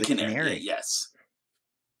 He's the canary. Yes.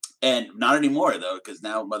 And not anymore, though, because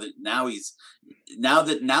now that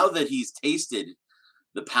he's tasted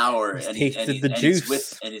the power, and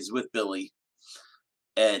juice, he's with Billy,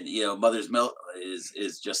 and Mother's Milk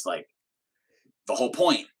is just like the whole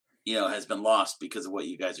point, has been lost because of what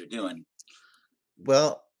you guys are doing.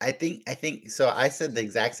 Well, I think so. I said the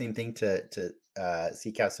exact same thing to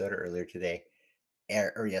Sea Cow Soda earlier today,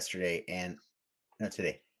 or yesterday, and no,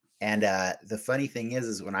 today. And the funny thing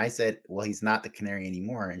is when I said, well, he's not the canary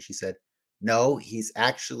anymore, and she said, no, he's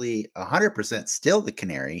actually 100% still the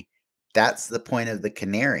canary. That's the point of the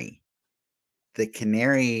canary. The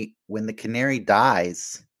canary, when the canary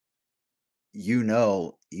dies, you've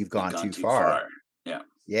gone too far. Yeah.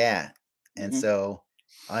 Yeah. And so,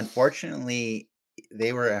 unfortunately,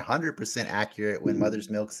 they were 100% accurate when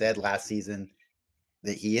Mother's Milk said last season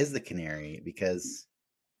that he is the canary, because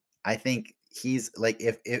I think he's like,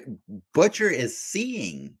 if Butcher is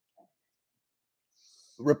seeing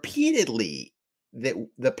repeatedly that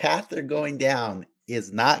the path they're going down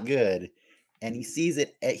is not good, and he sees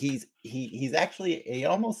it, he's actually, he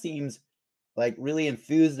almost seems like really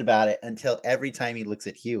enthused about it until every time he looks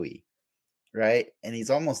at Huey, right? And he's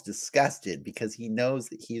almost disgusted because he knows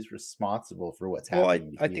that he's responsible for what's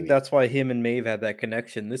happening. I think that's why him and Maeve had that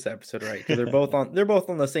connection this episode, right? Because they're both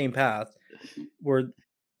on the same path, where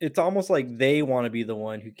it's almost like they want to be the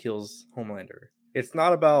one who kills Homelander. It's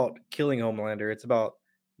not about killing Homelander. It's about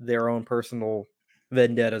their own personal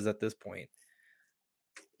vendettas at this point.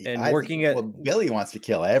 And Billy wants to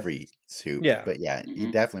kill every soup. Yeah. But yeah,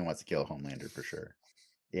 he definitely wants to kill Homelander for sure.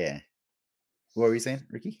 Yeah. What were you saying,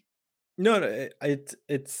 Ricky? No,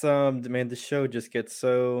 it's man, the show just gets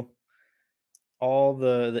so, all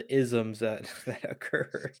the isms that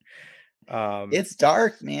occur. It's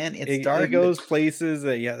dark, man. It's dark. It goes places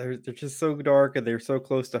that they're just so dark, and they're so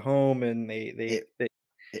close to home, and it's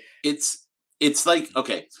like,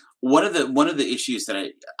 okay, one of the issues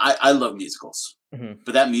that I love musicals,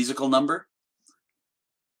 but that musical number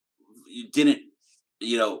didn't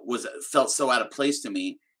felt so out of place to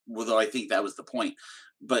me, although I think that was the point.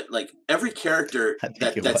 but like every character I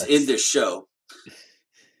think it that's in was. this show,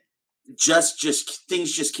 just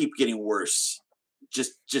things just keep getting worse.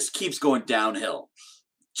 Just keeps going downhill.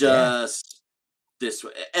 Yeah. Just this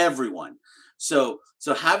way, everyone. So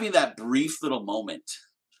having that brief little moment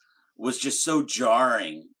was just so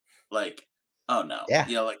jarring. Like, oh no,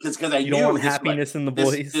 Yeah. like because I You don't knew want this like happiness in the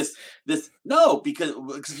this boys. no because it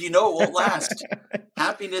won't last.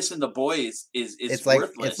 Happiness in the boys is It's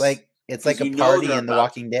worthless like because a you know party they're in The about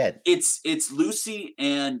Walking Dead. it's Lucy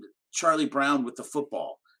and Charlie Brown with the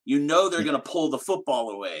football. You know they're gonna pull the football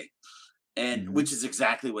away, and Mhm. which is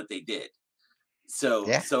exactly what they did. So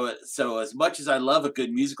Yeah. as much as I love a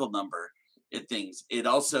good musical number and things, it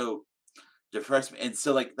also depressed me. And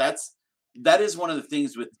so like that is one of the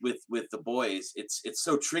things with the boys. It's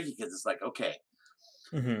so tricky because it's like, okay,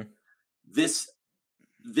 Mhm. this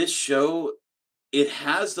show, it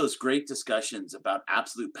has those great discussions about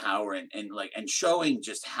absolute power and showing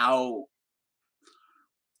just how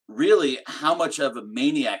really how much of a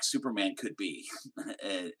maniac Superman could be.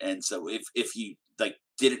 And so if he like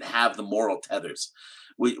didn't have the moral tethers,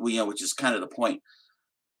 which is kind of the point.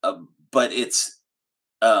 But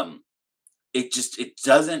um it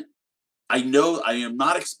doesn't. I know I am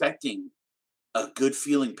not expecting a good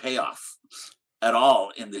feeling payoff at all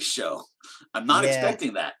in this show. I'm not Yeah.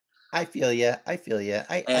 expecting that. I feel you.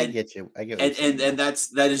 I And get you. I get what you're saying. and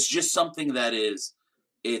that is just something that is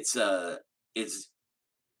it's it's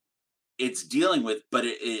it's dealing with. But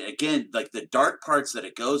again, like the dark parts that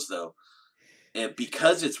it goes though,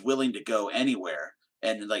 because it's willing to go anywhere.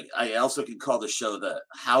 And like I also can call the show the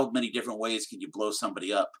how many different ways can you blow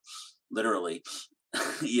somebody up, literally.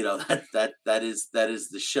 That is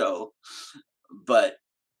the show. But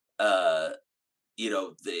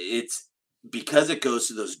it's because it goes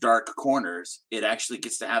to those dark corners, it actually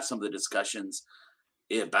gets to have some of the discussions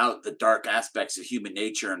about the dark aspects of human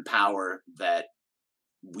nature and power that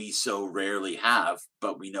we so rarely have,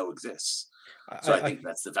 but we know exists. So I I think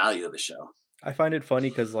that's the value of the show. I find it funny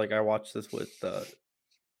because like I watched this with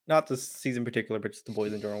not this season in particular, but just the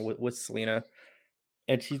boys in general with Selena,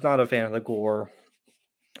 and she's not a fan of the gore,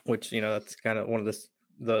 which that's kind of one of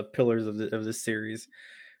the pillars of this series.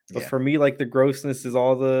 But Yeah. for me, like the grossness is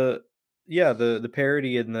all the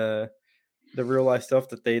parody and the real life stuff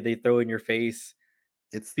that they throw in your face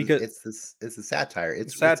It's because a satire.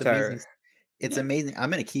 It's amazing. satire. It's Yeah. amazing. I'm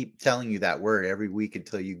gonna keep telling you that word every week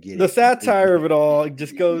until you get The it satire of completely. it all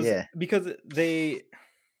just goes Yeah. because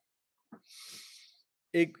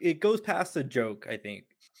it goes past a joke, I think,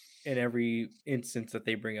 in every instance that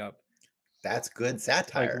they bring up. That's good Like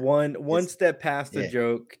satire. one It's step past a yeah.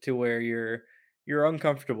 joke to where you're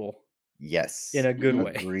uncomfortable in Yes. a good Mhm.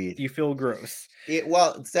 way. Agreed. You feel gross.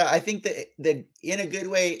 So I think that the in a good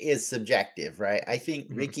way is subjective, right? I think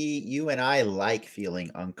Mhm. Ricky, you and I like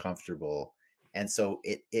feeling uncomfortable, and so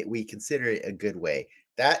it we consider it a good way.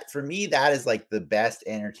 That for me, that is like the best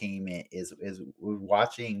entertainment is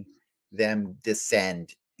watching them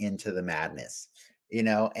descend into the madness,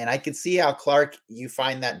 And I can see how Clark you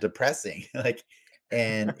find that depressing, like,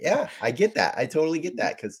 and yeah, I get that. I totally get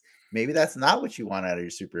that because maybe that's not what you want out of your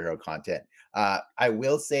superhero content. I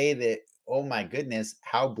will say that, oh my goodness,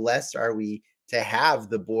 how blessed are we to have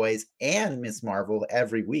the boys and Miss Marvel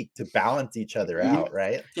every week to balance each other Mhm. out,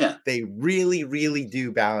 right? Yeah. They really, really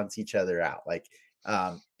do balance each other out. Like,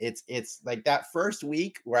 it's like that first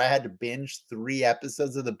week where I had to binge 3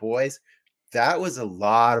 episodes of the boys. That was a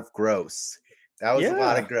lot of gross. That was a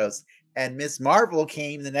lot of Yeah. gross. And Miss Marvel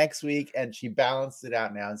came the next week and she balanced it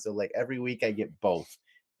out now. And so like every week I get both.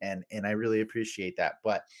 And I really appreciate that.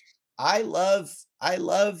 But I love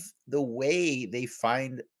the way they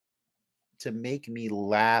find to make me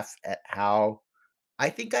laugh at how I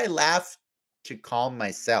think I laugh to calm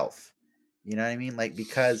myself. You know what I mean? Like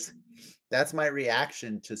because that's my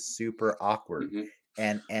reaction to super awkward. Mhm.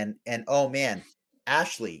 And oh man,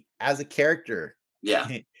 Ashley as a character, Yeah.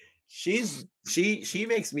 she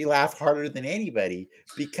makes me laugh harder than anybody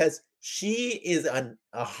because she is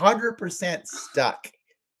 100% stuck.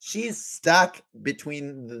 She's stuck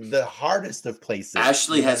between the hardest of places.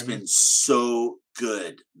 Ashley You know what has I mean? been so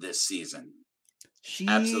good this season. She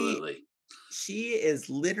Absolutely. she is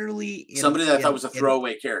literally Somebody that I thought was a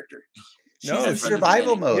throwaway character. she's No, in From the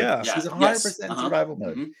survival beginning. mode. yeah. Yeah. She's Yes. 100% Uh-huh. survival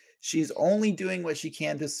mode. Mhm. She's only doing what she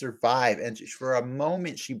can to survive. And for a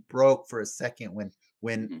moment, she broke for a second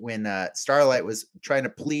Mhm. when Starlight was trying to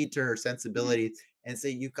plead to her sensibilities and say,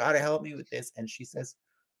 "You got to help me with this." And she says,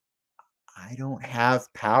 "I don't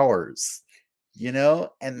have powers," and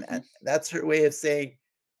Mhm. that's her way of saying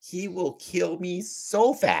he will kill me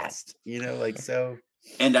so fast, like so.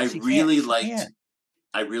 And I She can't. really She liked can't.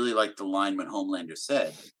 I really like the line when Homelander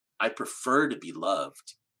said, "I prefer to be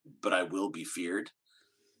loved, but I will be feared."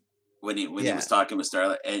 When he was talking with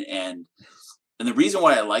Starlight, and the reason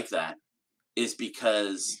why I like that is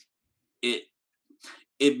because it's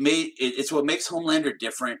what makes Homelander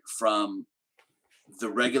different from the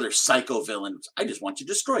regular psycho villain. I just want to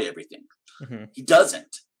destroy everything. Mhm. He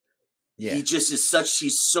doesn't. Yeah. He just is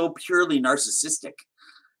he's so purely narcissistic.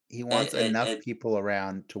 He wants enough people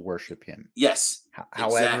around to worship him. Yes.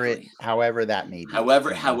 However that may be.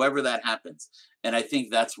 However that happens. And I think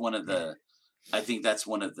that's one of the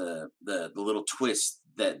little twists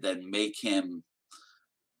that make him,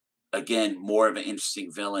 again, more of an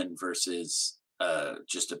interesting villain versus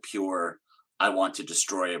just a pure, I want to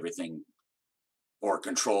destroy everything or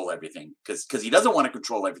control everything, because he doesn't want to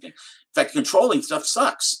control everything. In fact, controlling stuff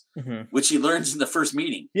sucks, which he learns in the first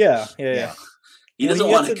meeting. Yeah. He doesn't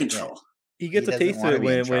want to control. He gets a taste of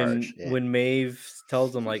it when Maeve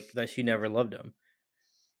tells him like that she never loved him,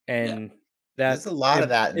 and there's a lot of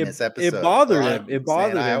that in this episode. It bothered him. It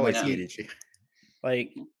bothered him. I always hated you.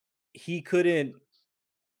 Like he couldn't.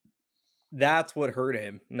 That's what hurt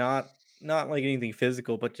him. Not like anything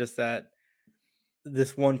physical, but just that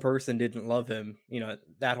this one person didn't love him.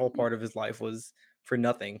 That whole part of his life was for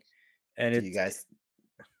nothing. And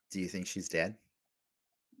do you think she's dead?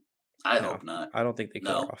 I hope not. I don't think they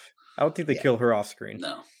kill her off. I don't think they kill her off screen.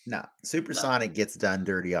 No. Supersonic gets done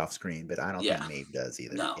dirty off screen, but I don't think Maeve does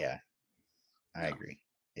either. No. Yeah. I agree.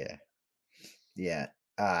 Yeah.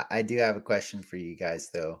 I do have a question for you guys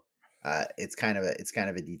though. It's kind of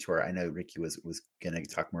a detour. I know Ricky was going to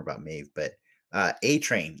talk more about Maeve, but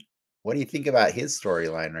A-Train, what do you think about his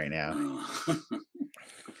storyline right now?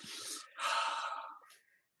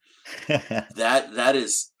 that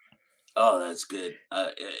is, that's good.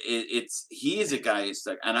 He is a guy who's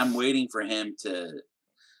stuck, and I'm waiting for him to.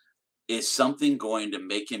 Is something going to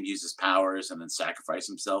make him use his powers and then sacrifice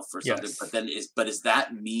himself for something? Yes. But is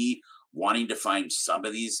that me wanting to find some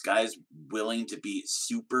of these guys willing to be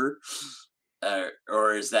super,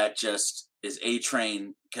 or is that just is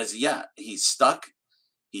A-Train? Because he's stuck.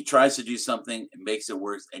 He tries to do something, it makes it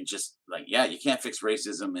worse, and just like you can't fix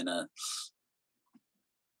racism in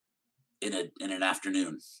an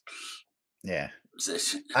afternoon. Yeah.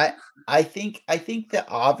 I think the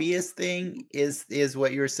obvious thing is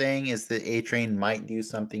what you're saying is that A-Train might do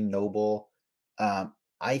something noble.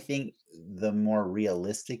 I think the more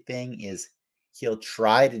realistic thing is he'll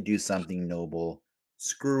try to do something noble,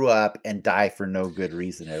 screw up, and die for no good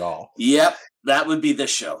reason at all. Yep, that would be the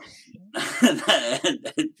show.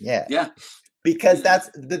 Yeah. Because that's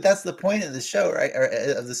the point of the show, right? Or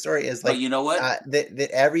of the story is like, but you know what?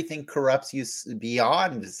 That everything corrupts you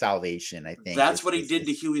beyond salvation. I think that's what he did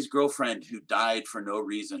to Huey's girlfriend, who died for no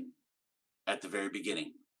reason at the very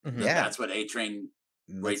beginning. Mm-hmm. Yeah, that's what A-Train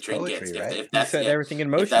gets. Right? If that's everything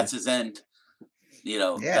in motion, if that's his end,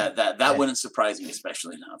 that wouldn't surprise me,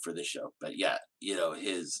 especially now for this show. But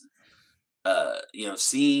his.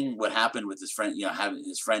 Seeing what happened with his friend, having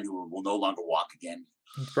his friend who will no longer walk again.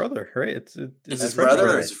 His brother, right? It's his brother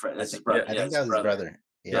or his friend? It's his brother. I think that was his brother.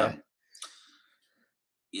 Yeah.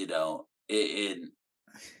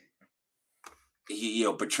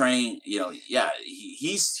 Betraying.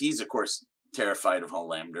 He's of course terrified of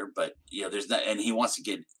Homelander, but there's not, and he wants to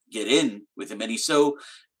get in with him, and he's so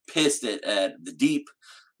pissed at the Deep.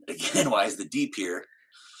 Again, why is the Deep here?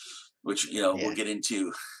 Which we'll get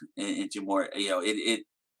into more.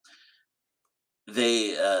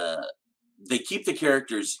 They keep the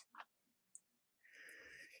characters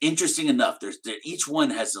interesting enough. Each one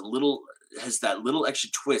has that little extra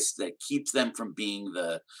twist that keeps them from being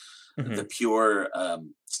the pure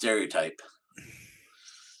stereotype.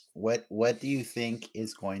 What do you think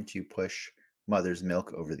is going to push Mother's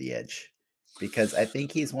Milk over the edge? Because I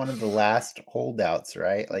think he's one of the last holdouts,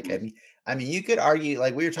 right? Like I mean, you could argue,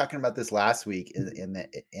 like we were talking about this last week, in that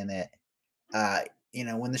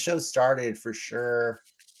when the show started, for sure,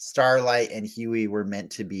 Starlight and Huey were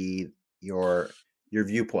meant to be your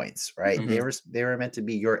viewpoints, right? Mm-hmm. They were meant to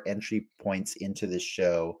be your entry points into the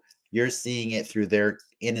show. You're seeing it through their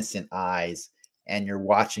innocent eyes, and you're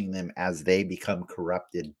watching them as they become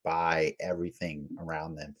corrupted by everything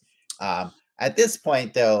around them. At this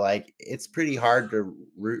point, though, like it's pretty hard to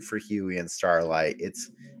root for Huey and Starlight.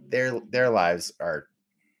 It's their lives are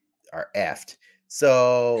effed.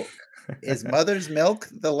 So is Mother's Milk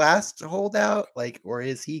the last holdout? Like, or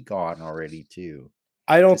is he gone already too?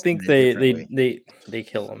 I don't think they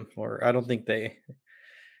kill him, or I don't think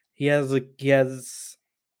he has.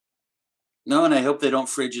 No, and I hope they don't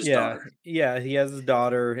fridge his daughter. Yeah, he has his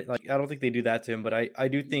daughter. Like, I don't think they do that to him, but I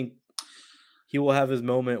do think he will have his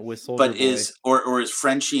moment with Soldier But Boy. is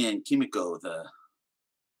Frenchie and Kimiko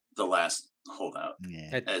the last holdout?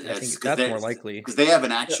 Yeah. I think that's more likely. Because they have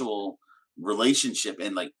an actual relationship,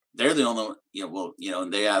 and like they're the only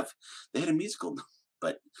and they had a musical,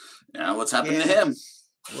 but what's happened to him?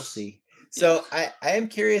 We'll see. So I am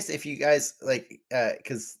curious if you guys like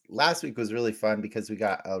because last week was really fun because we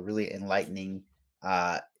got a really enlightening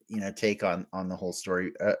take on the whole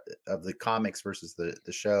story of the comics versus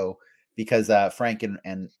the show, because Frank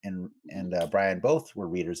and Brian both were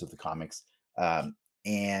readers of the comics,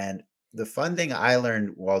 and the fun thing I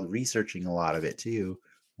learned while researching a lot of it too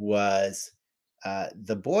was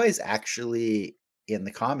the boys actually in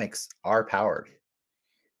the comics are powered.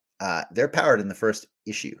 They're powered in the first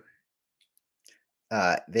issue.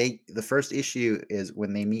 The first issue is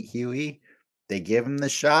when they meet Huey, they give him the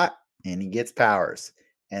shot and he gets powers.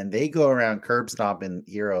 And they go around curb stomping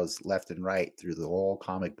heroes left and right through the whole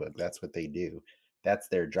comic book. That's what they do. That's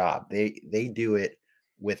their job. They do it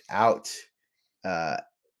without the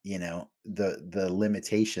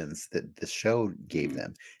limitations that the show gave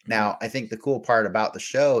them. Now, I think the cool part about the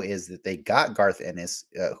show is that they got Garth Ennis,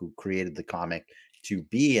 who created the comic, to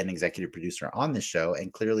be an executive producer on the show,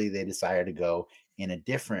 and clearly they decided to go in a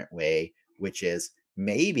different way, which is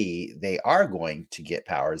maybe they are going to get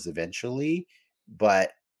powers eventually,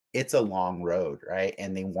 but it's a long road, right?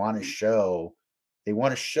 And they want to show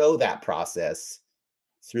that process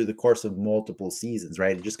through the course of multiple seasons,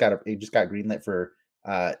 right? It just got greenlit for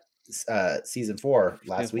season 4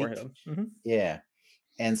 last week. Yeah.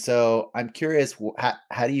 And so I'm curious,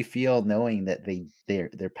 how do you feel knowing that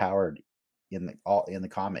they're powered in the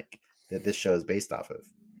comic that this show is based off of?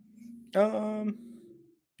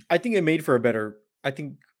 I think it made for a better. I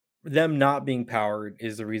think them not being powered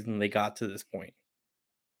is the reason they got to this point.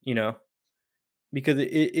 Because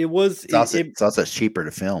it was. It's also cheaper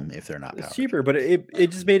to film if they're not powered. It's cheaper, but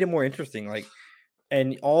it just made it more interesting. Like,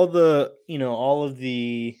 and all of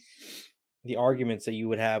the arguments that you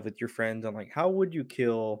would have with your friends on like, how would you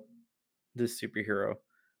kill this superhero?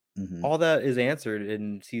 Mm-hmm. All that is answered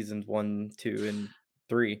in seasons 1, 2, and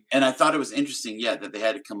 3. And I thought it was interesting, that they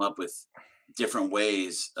had to come up with different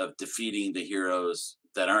ways of defeating the heroes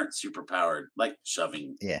that aren't super powered, like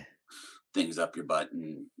shoving things up your butt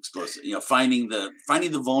and explosive, finding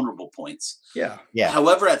the vulnerable points. Yeah.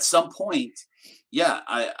 However, at some point,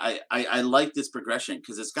 I like this progression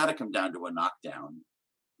because it's got to come down to a knockdown,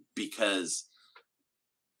 because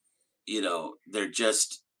they're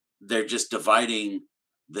just dividing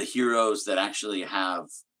the heroes that actually have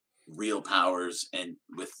real powers and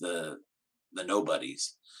with the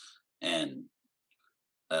nobodies. And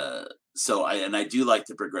so I do like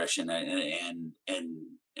the progression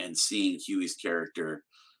and seeing Huey's character,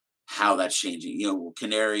 how that's changing,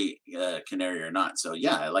 canary or not. So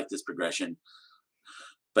I like this progression,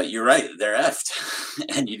 but you're right, they're effed.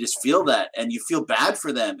 And you just feel that, and you feel bad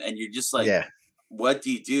for them, and you're just like, what do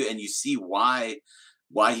you do? And you see why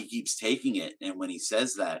he keeps taking it. And when he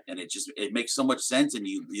says that, and it makes so much sense. And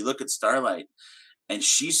you look at Starlight and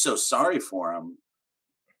she's so sorry for him,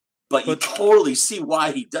 but you totally see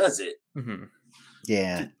why he does it. Mm-hmm.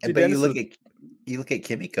 Yeah. But you look at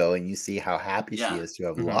Kimiko and you see how happy she is to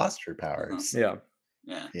have lost her powers. Yeah.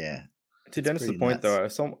 To Dennis's point, though,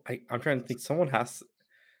 I'm trying to think.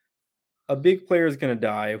 A big player is going to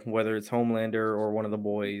die, whether it's Homelander or one of the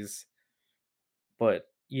boys. But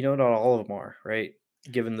not all of them are, right?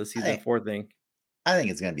 Given the season 4 thing. I think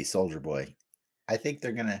it's going to be Soldier Boy. I think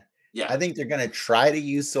they're going to. I think they're going to try to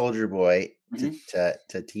use Soldier Boy to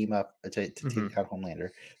team up to team down Homelander.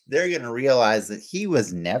 They're going to realize that he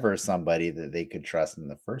was never somebody that they could trust in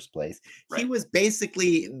the first place. Right. He was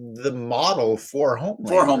basically the model for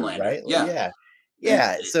Homelander, right?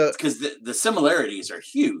 Yeah. So because the similarities are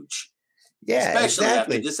huge. Yeah, especially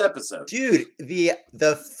after this episode, dude.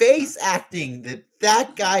 The face acting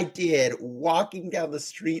that guy did walking down the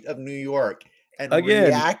street of New York and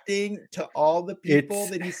reacting to all the people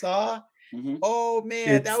that he saw. Oh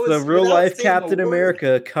man, that was the real life Captain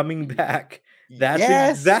America coming back.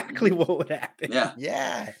 That's exactly what would happen.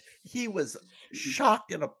 Yeah. He was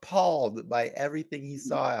shocked and appalled by everything he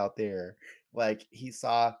saw out there. Like he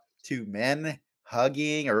saw 2 men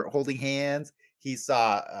hugging or holding hands. He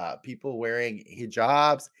saw people wearing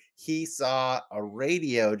hijabs. He saw a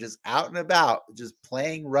radio just out and about, just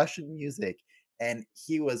playing Russian music. And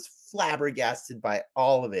he was flabbergasted by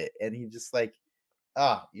all of it. And he just like,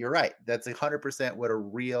 you're right. That's 100% what a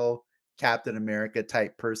real Captain America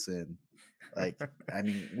type person. Like, I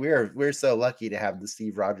mean, we're so lucky to have the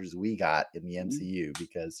Steve Rogers we got in the MCU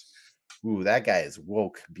because, that guy is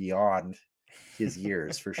woke beyond his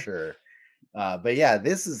years for sure. But yeah,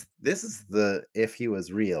 this is the if he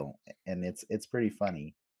was real, and it's pretty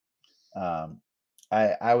funny.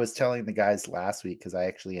 I was telling the guys last week because I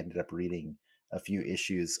actually ended up reading a few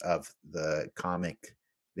issues of the comic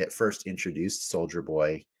that first introduced Soldier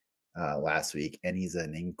Boy last week, and he's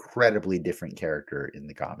an incredibly different character in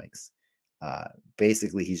the comics.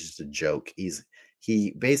 Basically, he's just a joke.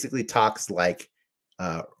 He basically talks like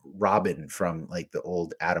Robin from like the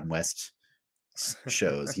old Adam West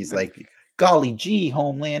shows. He's like, golly gee,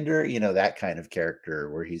 Homelander, that kind of character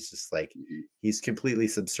where he's just like, he's completely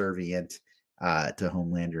subservient to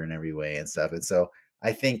Homelander in every way and stuff. And so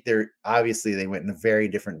I think they went in a very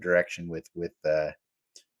different direction with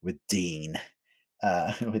Dean,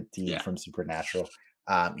 with Dean from Supernatural.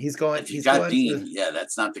 He's going. If you got Dean,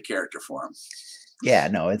 that's not the character for him. Yeah,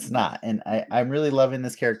 no, it's not. And I'm really loving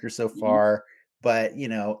this character so far. But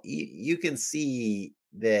you can see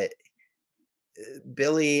that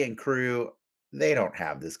Billy and crew, they don't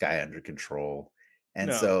have this guy under control.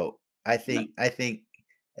 And so I think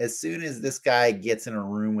as soon as this guy gets in a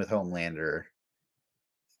room with Homelander,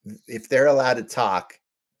 if they're allowed to talk,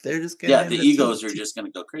 they're just gonna the egos are just gonna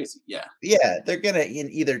go crazy. They're gonna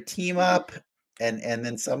either team up and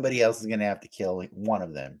then somebody else is gonna have to kill one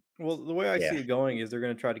of them. Well, the way I see it going is they're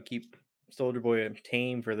gonna try to keep Soldier Boy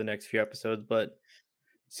tame for the next few episodes, but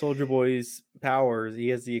Soldier Boy's powers, he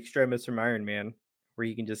has the Extremis from Iron Man where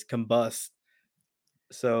he can just combust.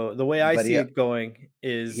 So the way I see it going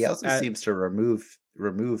is he also seems to remove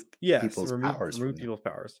people's powers. Remove people's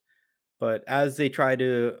powers. But as they try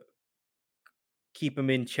to keep him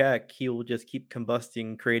in check, he will just keep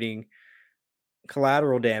combusting, creating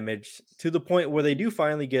collateral damage to the point where they do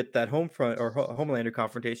finally get that Homelander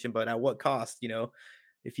confrontation. But at what cost?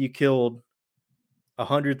 If you killed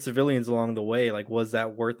 100 civilians along the way, like, was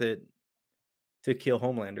that worth it to kill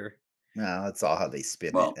Homelander? No, that's all how they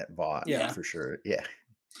spin it at Vought. Yeah, for sure. Yeah.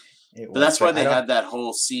 But that's why they had that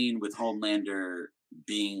whole scene with Homelander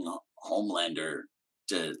being Homelander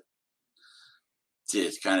to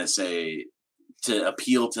kind of say, to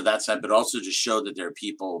appeal to that side, but also to show that there are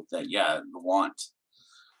people that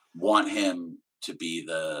want him to be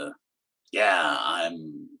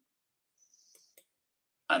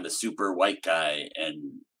I'm a super white guy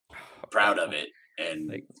and proud of it, and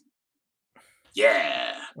like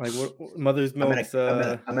what Mother's Milk.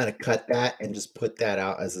 I'm gonna cut that and just put that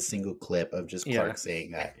out as a single clip of just Clark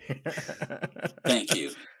saying that. Thank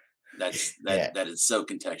you. That is so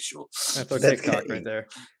contextual. That's our TikTok right there.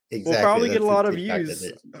 Exactly. We'll probably get a lot of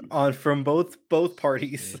views from both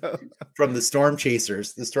parties. So. From the Storm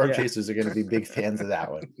Chasers. The Storm Chasers are going to be big fans of that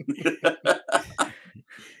one.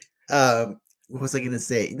 What was I going to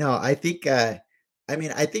say? No, I think. I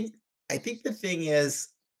think the thing is,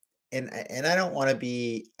 and I don't want to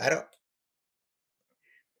be. I don't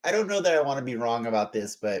know that I want to be wrong about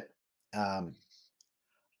this, but I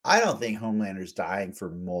don't think Homelander's dying for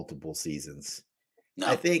multiple seasons. No,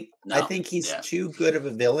 I think he's too good of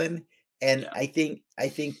a villain, and I think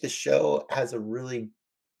the show has a really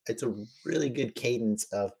good cadence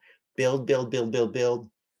of build,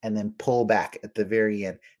 and then pull back at the very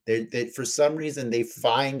end. They for some reason they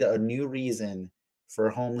find a new reason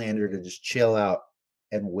for Homelander to just chill out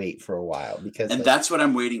and wait for a while because that's what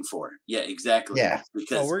I'm waiting for. Yeah, exactly. Yeah,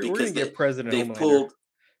 because we're gonna get President Homelander. Pulled.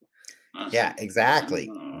 Yeah, exactly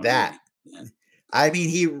that. Yeah. I mean,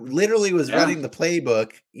 he literally was running the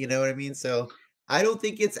playbook. You know what I mean? So I don't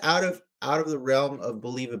think it's out of the realm of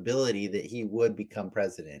believability that he would become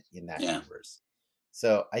president in that universe.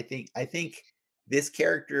 So I think this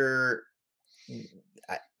character,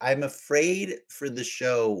 I'm afraid for the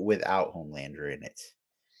show without Homelander in it,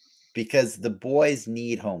 because the boys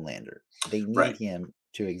need Homelander. They need him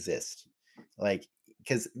to exist,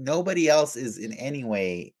 because nobody else is in any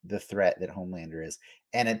way the threat that Homelander is.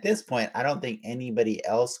 And at this point, I don't think anybody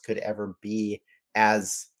else could ever be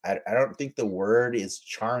as, I don't think the word is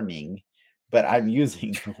charming, but I'm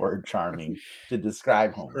using the word charming to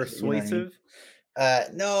describe Homelander. Persuasive?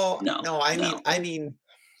 No. I mean,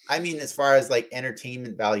 as far as like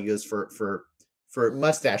entertainment value goes for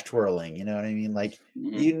mustache twirling, you know what I mean? Like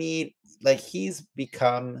you need, he's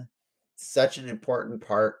become such an important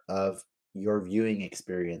part of your viewing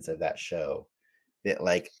experience of that show that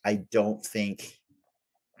I don't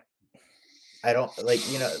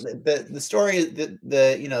the story is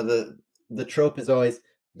the trope is always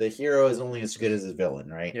the hero is only as good as his villain,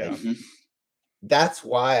 right? Yeah. That's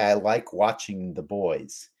why I like watching The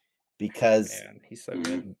Boys, because he's so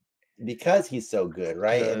good. Because he's so good,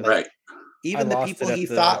 right? And right. Even the people he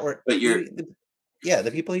thought were, the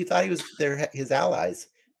people he thought he was his allies,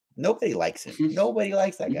 nobody likes him. Nobody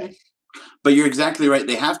likes that guy. But you're exactly right.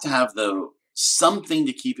 They have to have something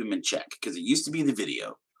to keep him in check, because it used to be the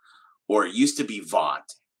video, or it used to be VOD,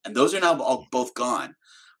 and those are now all both gone.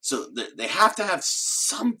 So they have to have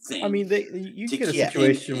something. I mean, you to get a keep him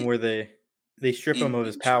situation where they strip him of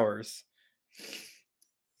his check. powers,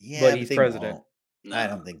 Yeah, but he's they president. won't. No. I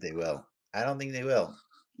don't think they will. I don't think they will.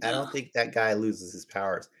 I No. don't think that guy loses his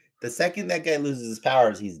powers. The second that guy loses his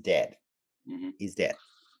powers, he's dead. Mhm. He's dead.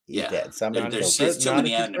 He's Yeah. dead. Somebody There's kills him. too Not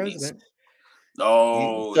many if he's enemies. president.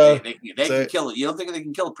 Oh, So- they so- can kill it. You don't think they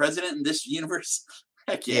can kill a president in this universe?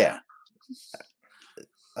 Heck yeah.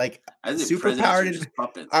 Like, I think Super presidents powered are in- just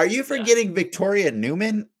puppets. are you Yeah. forgetting Victoria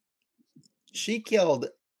Newman? She killed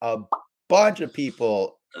a bunch of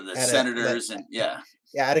people The at senators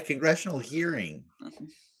at a congressional hearing.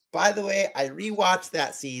 Mhm. By the way, I rewatched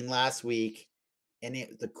that scene last week, and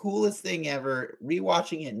the coolest thing ever,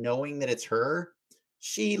 rewatching it knowing that it's her,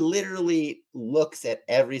 she literally looks at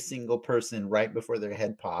every single person right before their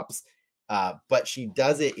head pops. But she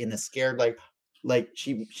does it in a scared, like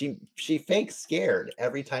she fakes scared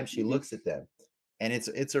every time she Mhm. looks at them. And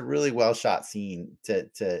it's a really well shot scene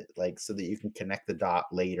to like, so that you can connect the dot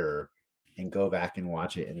later and go back and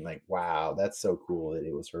watch it and like, wow, that's so cool that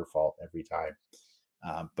it was her fault every time.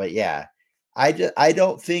 But yeah, I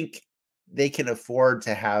don't think they can afford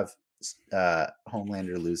to have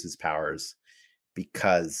Homelander lose his powers,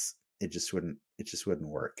 because it just wouldn't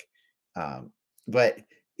work. But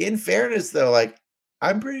in fairness, though, like,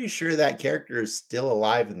 I'm pretty sure that character is still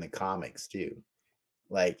alive in the comics too.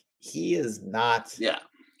 Like, he is not. Yeah.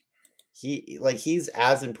 He's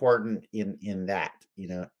as important in that,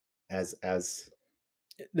 as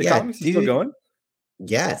The Yeah, comics is still dude. going.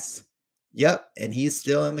 yes. Yep, and he's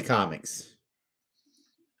still in the comics.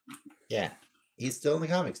 Yeah, he's still in the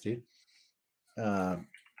comics, dude.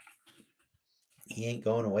 He ain't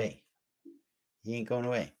going away. He ain't going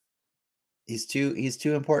away. He's too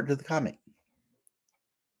important to the comic.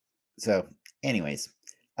 So, anyways,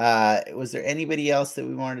 was there anybody else that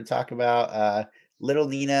we wanted to talk about? Little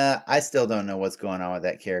Nina, I still don't know what's going on with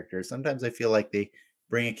that character. Sometimes I feel like they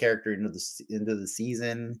bring a character into the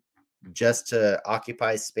season just to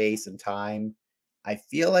occupy space and time. I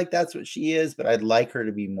feel like that's what she is, but I'd like her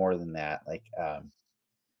to be more than that. Like,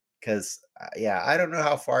 because I don't know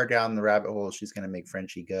how far down the rabbit hole she's going to make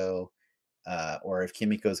Frenchie go, or if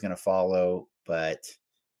Kimiko's going to follow. But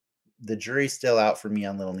the jury's still out for me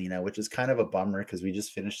on Little Nina, which is kind of a bummer because we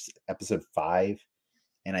just finished episode 5,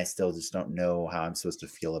 and I still just don't know how I'm supposed to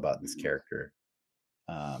feel about this character.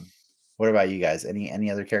 What about you guys?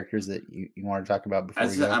 Any other characters that you want to talk about before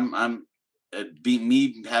we go? I'm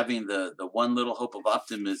me having the one little hope of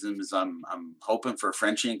optimism is I'm hoping for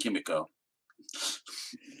Frenchie and Kimiko.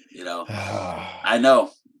 I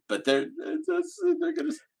know, but they're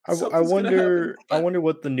gonna. I wonder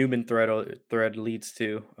what the Newman thread leads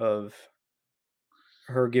to, of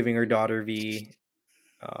her giving her daughter V.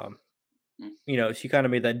 She kind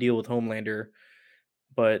of made that deal with Homelander,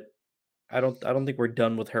 but I don't think we're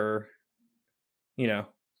done with her.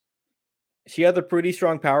 She had a pretty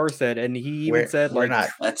strong power set, and he even said, we're like,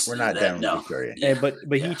 not done with Victoria. Yeah, but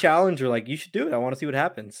he challenged her, like, you should do it. I want to see what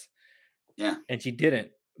happens. Yeah, and she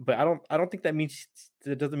didn't. But I don't think that means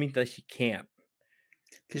that doesn't mean that she can't.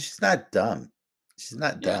 Because she's not dumb. She's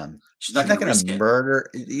not dumb. She's not going gonna to murder.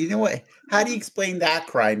 You know what? How do you explain that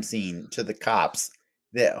crime scene to the cops?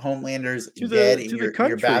 That Homelander's dead in your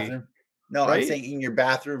bathroom? No, right? I'm saying in your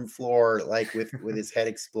bathroom floor, like with his head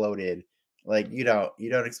exploded. Like, you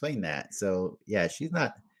don't explain that. So yeah, she's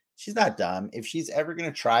not dumb. If she's ever going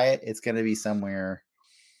to try it, it's going to be somewhere,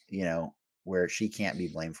 where she can't be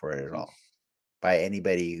blamed for it at all by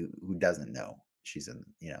anybody who doesn't know. She's in,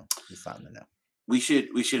 it's not in the know. We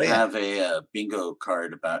should have a bingo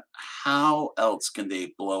card about how else can they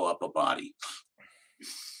blow up a body.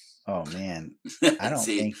 Oh man, I don't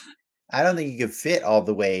think you can fit all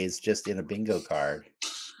the ways just in a bingo card.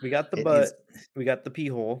 We got the butt. We got the pee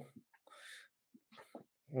hole.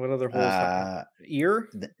 What other holes? Ear,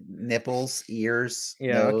 nipples, ears,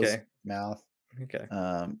 yeah, nose, okay, mouth, okay,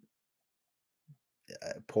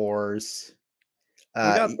 pores. We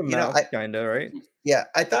got the mouth, kind of, right? Yeah,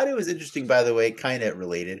 I thought it was interesting, by the way, kind of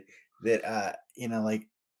related, that like,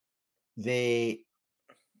 they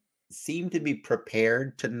seem to be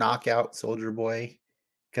prepared to knock out Soldier Boy,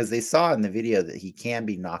 because they saw in the video that he can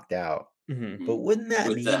be knocked out. Mm-hmm. But wouldn't that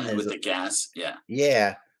mean with the gas? Yeah.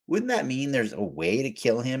 Yeah. Wouldn't that mean there's a way to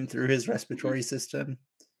kill him through his respiratory system?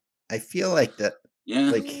 I feel like that.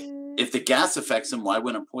 Yeah. Like, if the gas affects him, why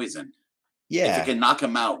wouldn't poison? Yeah. If it can knock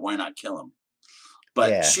him out, why not kill him?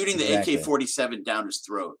 But shooting the AK-47 down his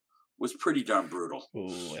throat was pretty darn brutal. Oh,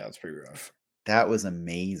 yeah, that's pretty rough. That was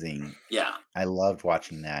amazing. Yeah. I loved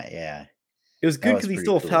watching that. Yeah. It was That good was because he pretty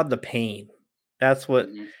still cool. felt the pain. That's what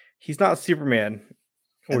Mhm. he's not Superman.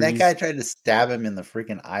 And where that guy tried to stab him in the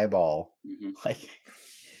freaking eyeball. Mhm. Like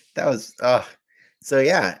that was so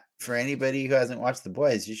yeah, for anybody who hasn't watched The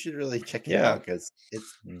Boys, you should really check it Yeah. out because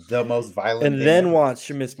it's the most violent And thing then ever.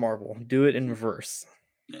 watch Miss Marvel. Do it in reverse.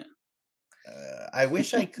 Yeah. I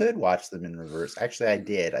wish I could watch them in reverse. Actually, I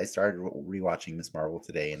did. I started rewatching Miss Marvel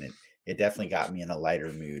today, and it definitely got me in a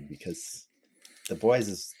lighter mood because The Boys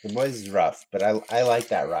is rough, but I like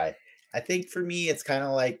that ride. I think for me, it's kind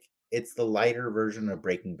of like it's the lighter version of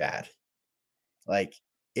Breaking Bad. Like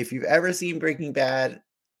if you've ever seen Breaking Bad,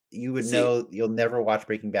 you would See, know you'll never watch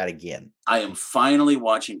Breaking Bad again. I am finally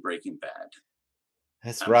watching Breaking Bad.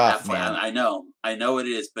 That's I'm rough, halfway. man. I know it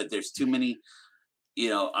is, but there's too many.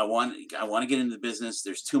 I want to get into the business.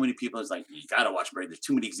 There's too many people. It's like you got to watch Breaking. There's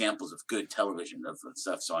too many examples of good television of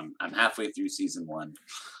stuff. So I'm halfway through season 1.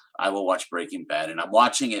 I will watch Breaking Bad, and I'm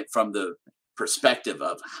watching it from the perspective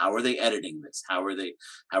of how are they editing this? How are they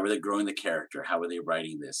growing the character? How are they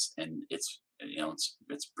writing this? And it's a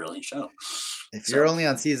brilliant show. If So, you're only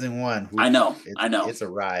on season 1, I know. it's a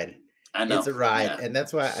ride. I know. It's a ride, Yeah. and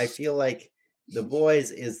that's why I feel like The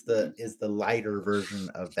Boys is the lighter version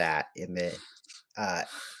of that. In The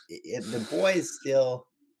Boys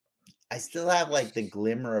I still have like the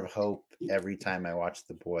glimmer of hope every time I watch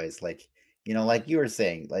The Boys. Like like you were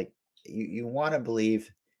saying, like you want to believe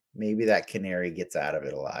maybe that canary gets out of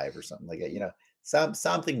it alive or something like that.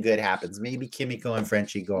 Something good happens. Maybe Kimiko and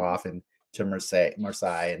Frenchie go off to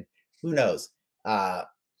Marseille, and who knows.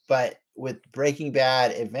 But with Breaking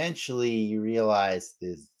Bad, eventually you realize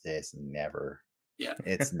this never. Yeah.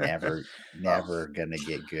 It's never gonna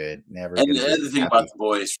get good. Never And gonna the get other thing happy. about The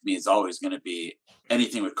Boys for me is always going to be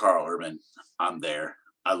anything with Carl Urban. I'm there.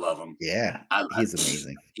 I love him. Yeah, he's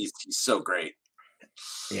amazing. He's so great.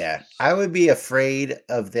 Yeah, I would be afraid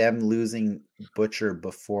of them losing Butcher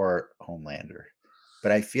before Homelander,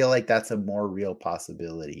 but I feel like that's a more real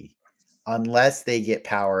possibility, unless they get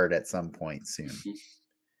powered at some point soon.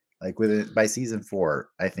 Like by season 4,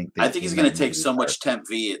 I think I think he's going to take so much temp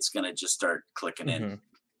V, it's going to just start clicking in,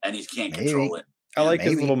 and he can't control it. I like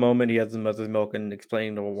his little moment he has in Mother's Milk and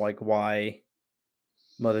explaining to like why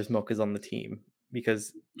Mother's Milk is on the team,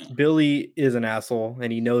 because Billy is an asshole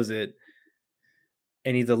and he knows it,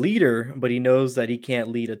 and he's a leader, but he knows that he can't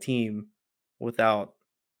lead a team without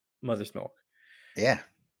Mother's Milk. Yeah,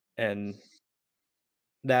 and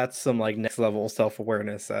that's some like next level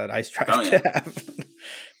self-awareness that I strive to have.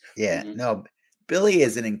 Yeah, no, Billy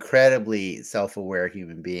is an incredibly self-aware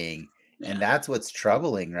human being. And that's what's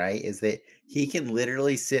troubling, right? Is that he can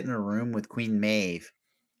literally sit in a room with Queen Maeve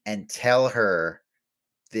and tell her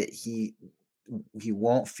that he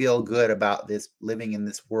won't feel good about this living in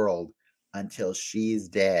this world until she's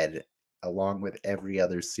dead, along with every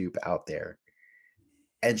other soup out there.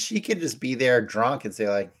 And she can just be there drunk and say,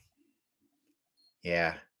 like,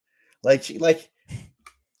 yeah.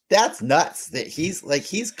 That's nuts that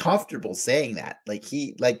he's comfortable saying that.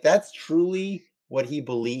 That's truly what he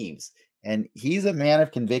believes. And he's a man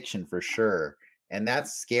of conviction for sure. And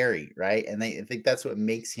that's scary, right? And I think that's what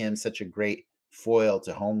makes him such a great foil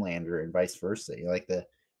to Homelander and vice versa. Like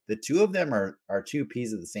the two of them are two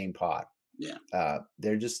peas of the same pod. Yeah.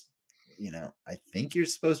 They're just, I think you're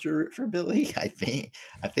supposed to root for Billy. I think,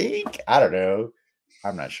 I don't know.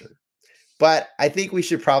 I'm not sure. But I think we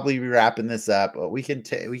should probably be wrapping this up. We can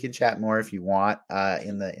chat more if you want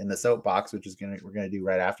in the soapbox, which we're gonna do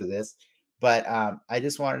right after this. But I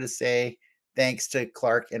just wanted to say thanks to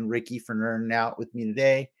Clark and Ricky for nerding out with me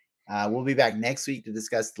today. We'll be back next week to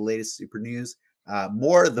discuss the latest super news,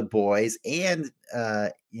 more of The Boys, and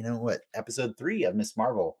episode 3 of Miss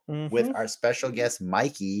Marvel with our special guest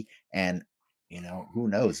Mikey. And who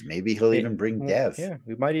knows? Maybe he'll even bring Dev. Yeah,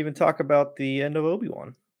 we might even talk about the end of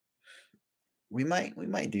Obi-Wan. We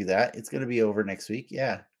might do that. It's going to be over next week.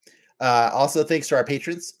 Yeah. Also, thanks to our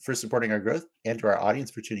patrons for supporting our growth and to our audience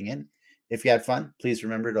for tuning in. If you had fun, please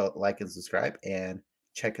remember to like and subscribe and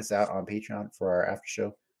check us out on Patreon for our after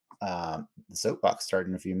show. The soapbox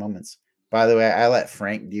starting in a few moments. By the way, I let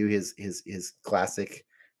Frank do his classic,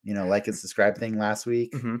 like and subscribe thing last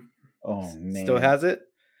week. Mm-hmm. Oh man, still has it.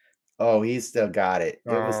 Oh, he's still got it.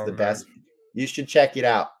 It was the best. You should check it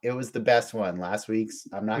out. It was the best one last week's.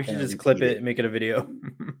 I'm not going to just clip it and make it a video.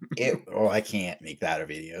 I can't make that a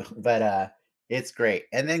video, but it's great.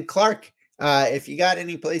 And then Clark, if you got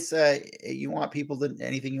any place you want people to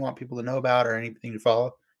anything you want people to know about or anything to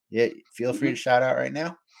follow, yeah, feel free to shout out right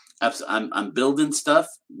now. Absolutely. I'm building stuff.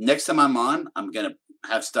 Next time I'm on, I'm gonna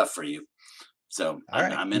have stuff for you. So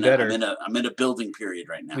I'm in a building period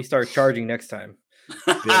right now. We start charging next time.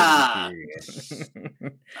 Building period.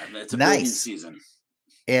 It's a building Nice. season.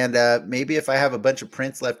 And maybe if I have a bunch of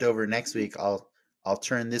prints left over next week, I'll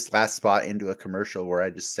turn this last spot into a commercial where I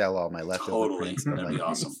just sell all my leftover Totally. prints. That'd be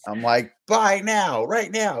awesome. I'm like, buy now,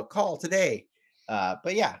 right now, call today.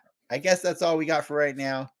 But yeah, I guess that's all we got for right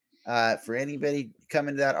now. For anybody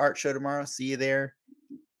coming to that art show tomorrow, see you there.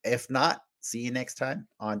 If not, see you next time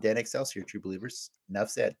on Dan Excelsior, True Believers. Enough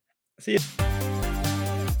said. See you.